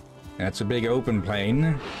 That's a big open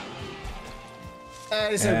plain.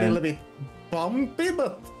 It's a little bit bumpy,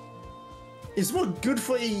 but it's more good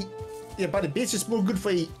for a... Yeah, by the beach, it's more good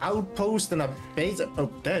for a outpost than a base.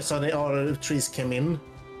 Oh, there, so the other trees came in.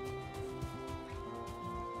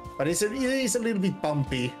 But it is a little bit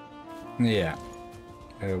bumpy. Yeah.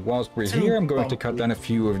 Whilst we're here, I'm going to cut down a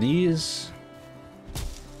few of these.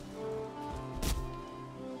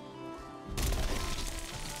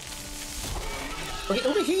 Okay,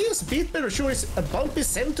 over here is a bit better. Sure, it's a bumpy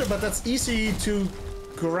center, but that's easy to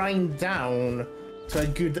grind down to a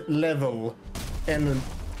good level and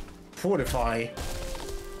fortify.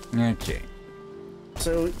 Okay.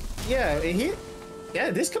 So, yeah, here...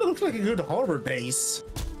 Yeah, this kind of looks like a good harbor base.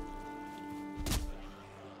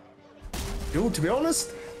 Dude, to be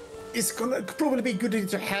honest, it's gonna probably be good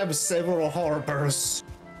to have several harbors.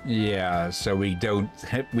 Yeah, so we don't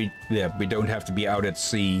have to be out at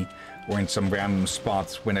sea or in some random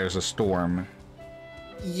spot when there's a storm.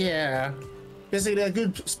 Yeah, basically a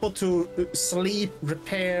good spot to sleep,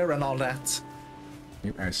 repair, and all that.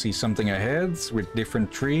 I see something ahead with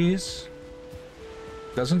different trees.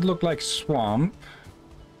 Doesn't look like swamp.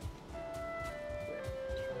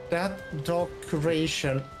 That dark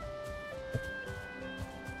creation.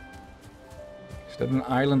 Is that an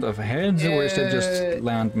island of heads or is that just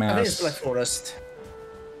landmass? I think it's Black Forest.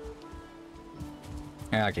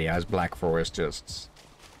 Okay, yeah, it's Black Forest just.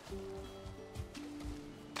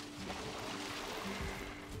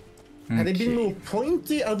 Had it been more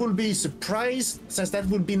pointy, I would be surprised, since that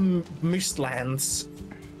would be Mistlands.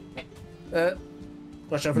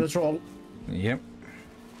 Watch out for the troll. Yep.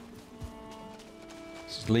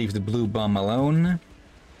 Just leave the blue bum alone.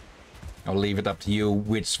 I'll leave it up to you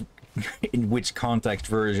which in which context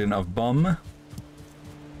version of bum.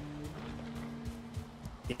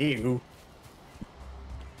 Ew.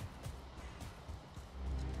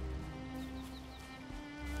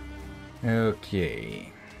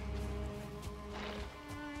 Okay.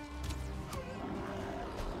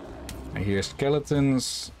 I hear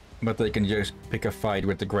skeletons, but they can just pick a fight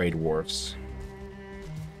with the Grey Dwarfs.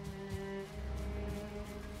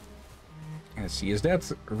 Let's see, is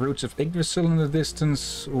that Roots of Yggdrasil in the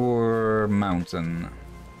distance, or mountain?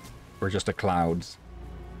 Or just a cloud?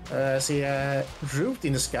 See a root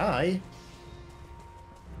in the sky.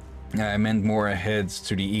 I meant more ahead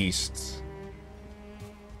to the east.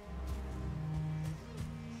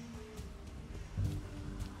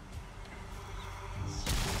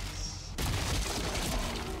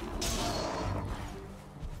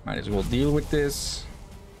 Might as well deal with this.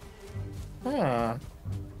 Ah.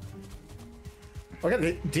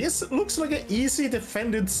 Okay, this looks like an easy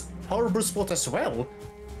defended harbor spot as well.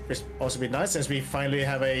 Which also be nice since we finally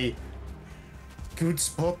have a good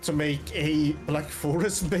spot to make a Black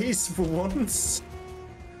Forest base for once.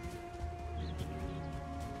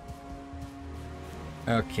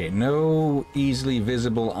 Okay, no easily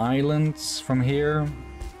visible islands from here.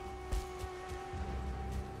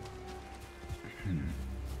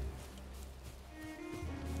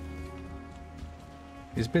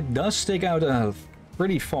 This bit does stick out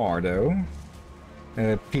pretty far, though.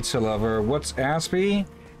 Pizza lover. What's Aspie?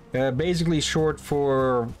 Basically short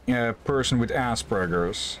for person with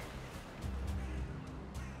Asperger's.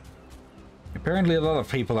 Apparently a lot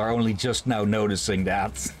of people are only just now noticing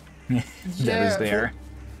that. That is there.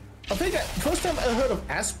 I think first time I heard of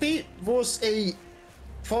Aspie was a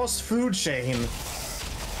fast food chain.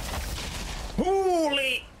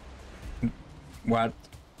 Holy! What?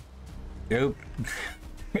 Nope.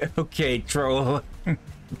 Okay, troll.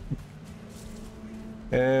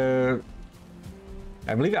 I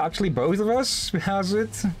believe actually both of us has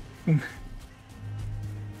it.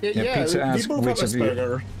 Yeah, Pizza asks people which of you.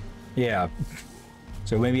 Asperger. Yeah.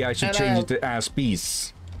 So maybe I should And, change it to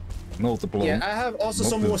Aspies. Multiple. Yeah, I have also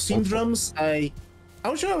some more syndromes.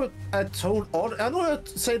 I'm sure I told. I know I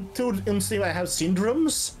said told in Steam I have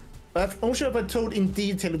syndromes, but I'm not sure if I told in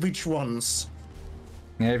detail which ones.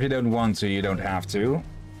 Yeah, if you don't want to, you don't have to.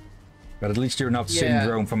 But at least you're not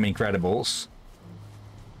Syndrome from Incredibles.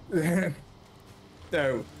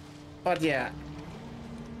 No, but yeah.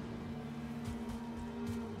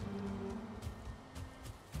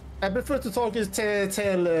 I prefer to talk is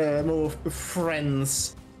tell more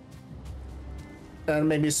friends and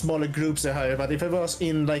maybe smaller groups or higher. But if I was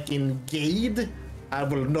in Gade, I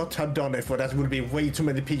will not have done it, for that would be way too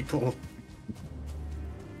many people.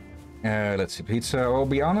 Let's see, pizza. I'll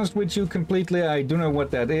be honest with you completely. I don't know what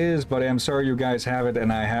that is, but I'm sorry you guys have it,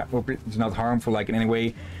 and I hope it's not harmful in any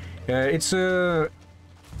way. It's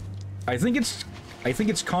I think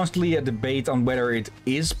it's constantly a debate on whether it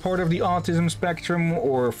is part of the autism spectrum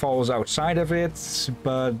or falls outside of it,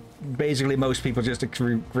 but basically most people just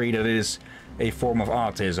agree that it is a form of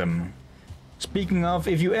autism. Speaking of,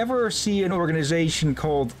 if you ever see an organization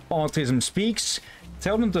called Autism Speaks,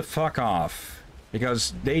 tell them to fuck off.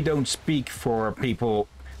 Because they don't speak for people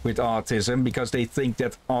with autism, because they think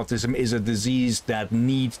that autism is a disease that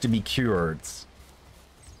needs to be cured.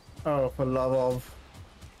 Oh, for love of...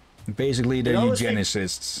 Basically, they're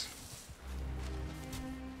eugenicists.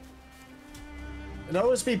 There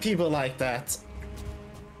always be people like that.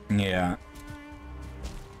 Yeah.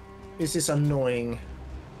 This is annoying.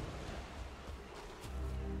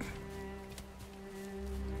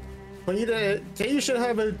 But you should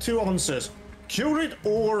have two answers. Cure it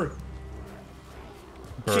or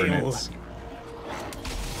burn kill.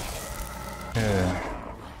 It.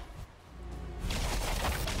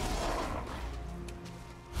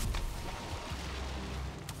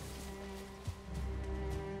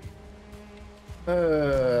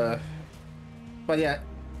 But yeah,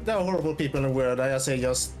 there are horrible people in the world. I say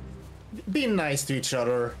just be nice to each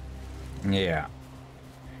other. Yeah.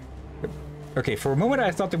 Okay, for a moment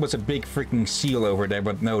I thought there was a big freaking seal over there,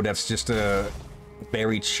 but no, that's just a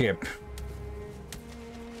buried ship.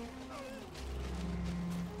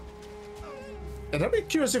 And I'd be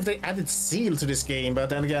curious if they added seal to this game, but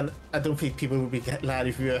then again, I don't think people would be glad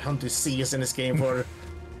if you hunt seals in this game for...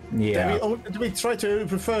 Yeah. We try to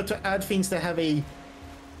prefer to add things that have a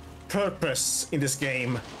purpose in this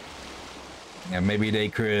game. Yeah, maybe they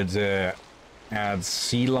could add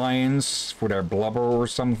sea lions for their blubber or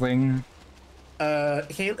something. I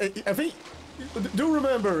think... Do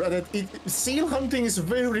remember that seal hunting is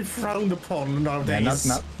very frowned upon nowadays.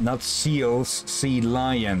 Yeah, not seals, sea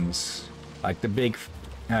lions. Like the big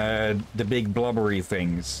blubbery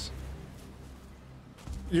things.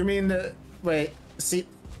 You mean, wait, see...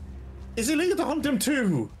 It's illegal to hunt them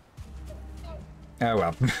too! Oh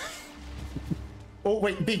well. Oh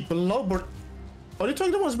wait, big blubber... Are you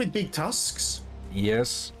talking the ones with big tusks?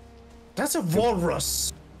 Yes. That's a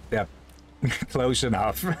walrus! Yep. Close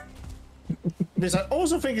enough. Because I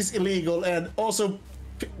also think it's illegal, and also...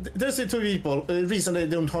 There's the two people, the reason they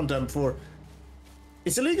don't hunt them for...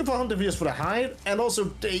 It's illegal for hunting just for the hide, and also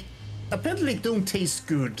they apparently don't taste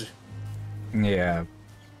good. Yeah.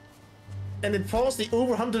 And it falls the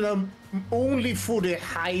overhunted them only for the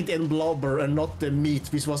hide and blubber and not the meat,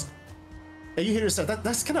 which was... And you hear yourself,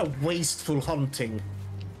 that's kind of wasteful hunting.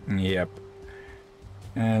 Yep.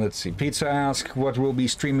 Let's see. Pizza asks what we'll be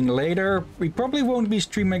streaming later. We probably won't be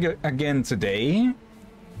streaming again today.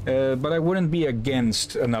 But I wouldn't be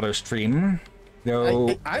against another stream.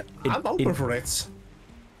 Though I'm open for it.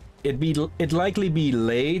 It'd likely be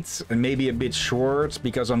late and maybe a bit short,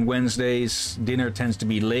 because on Wednesdays dinner tends to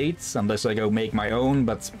be late unless I go make my own,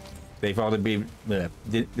 but they've already been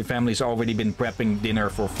the family's already been prepping dinner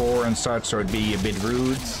for 4 and such, so it'd be a bit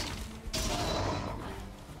rude.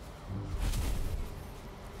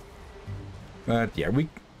 But yeah,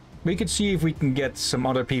 we could see if we can get some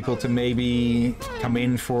other people to maybe come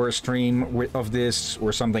in for a stream of this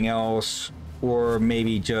or something else, or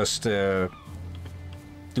maybe just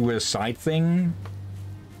do a side thing.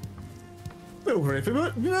 Over if we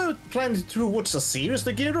were planning to watch a series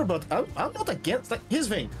together, but I'm not against. Like, here's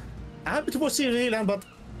the thing, I'm happy to watch series Hillyan, but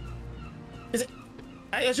is it?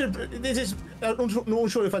 I should. This is. I'm not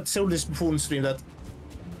sure if I told this before on stream that.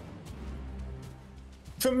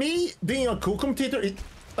 For me, being a co-commentator,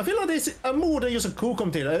 I feel like I'm more than just a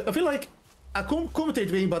co-commentator. I feel like a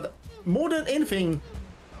co-commentator being, but more than anything,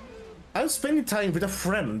 I'm spending time with a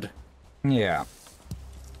friend. Yeah.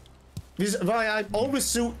 This is why I'm always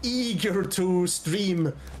so eager to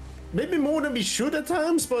stream. Maybe more than we should at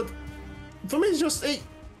times, but for me it's just a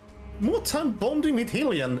more time bonding with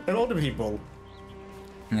Hillyan and other people.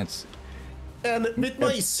 It's... And with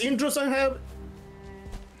my syndromes I have,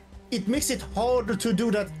 it makes it harder to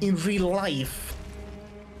do that in real life.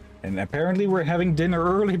 And apparently we're having dinner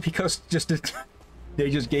early because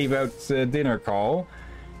they just gave out dinner call.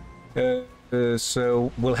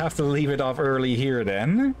 So we'll have to leave it off early here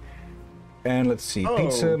then. And let's see,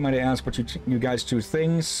 Pizza, might I ask what you guys two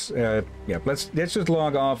things? Yeah, let's just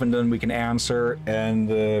log off and then we can answer,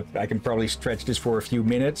 and I can probably stretch this for a few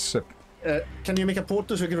minutes. Can you make a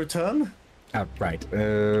portal so we can return? Right.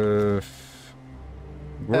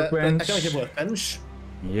 Workbench. I can make a workbench.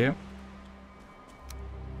 Yeah.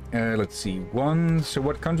 Let's see. So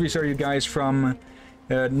what countries are you guys from?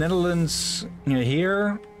 Netherlands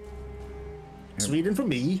here. Sweden for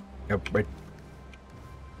me. Oh, wait.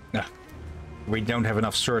 Nah. We don't have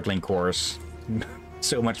enough circling cores.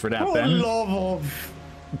 So much for that, Oh, then. love.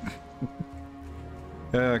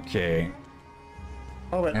 Okay.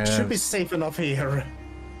 Oh, well, should be safe enough here.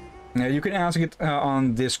 You can ask it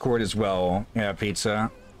on Discord as well,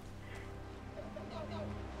 Pizza.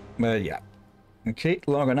 But yeah. Okay,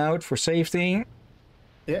 logging out for safety.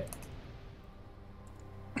 Yeah.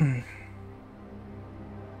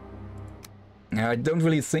 I don't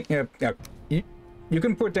really think... you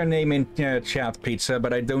can put their name in chat, Pizza,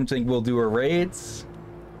 but I don't think we'll do a raid.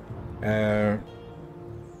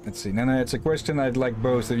 Let's see. No, it's a question I'd like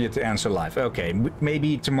both of you to answer live. Okay,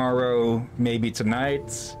 maybe tomorrow, maybe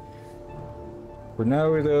tonight. For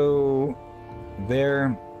now, though,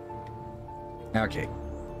 there. Okay,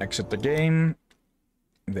 exit the game.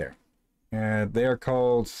 There. They are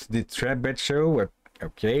called the Trebet Show.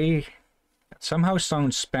 Okay. That somehow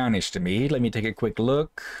sounds Spanish to me. Let me take a quick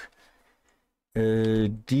look.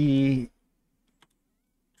 The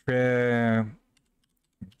Trebet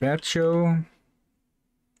Show.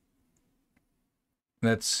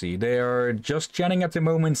 Let's see. They are just chatting at the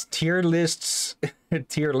moment. Tier lists,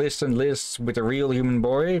 tier lists and lists with a real human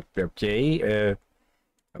boy. Okay.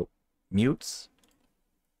 Oh, mute.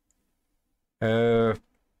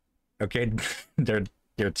 Okay. they're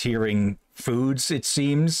tiering foods. It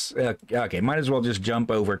seems. Okay. Might as well just jump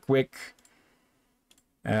over quick.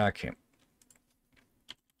 Okay.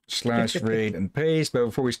 Slash rate and paste. But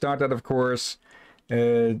before we start that, of course.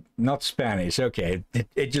 Not Spanish. Okay,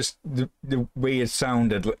 it just the way it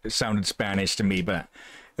sounded Spanish to me. But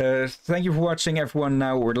thank you for watching, everyone.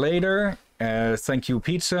 Now or later. Thank you,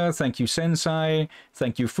 Pizza. Thank you, Sensei.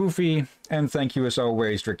 Thank you, Fufi, and thank you as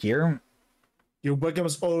always, Drakir. You're welcome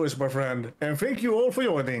as always, my friend, and thank you all for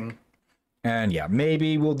joining. And yeah,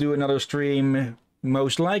 maybe we'll do another stream.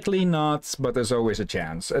 Most likely not, but there's always a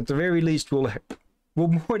chance. At the very least, we'll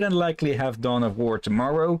more than likely have Dawn of War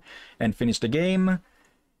tomorrow and finish the game.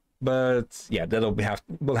 But yeah,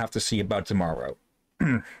 we'll have to see about tomorrow.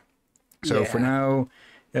 So for now,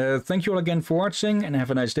 thank you all again for watching and have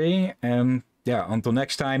a nice day. And yeah, until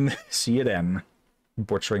next time, see you then.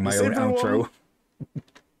 Butchering my own outro.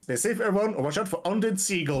 Stay safe, everyone. Watch out for undead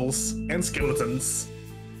seagulls and skeletons.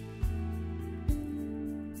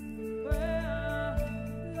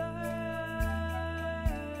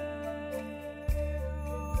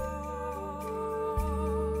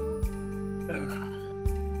 Ugh.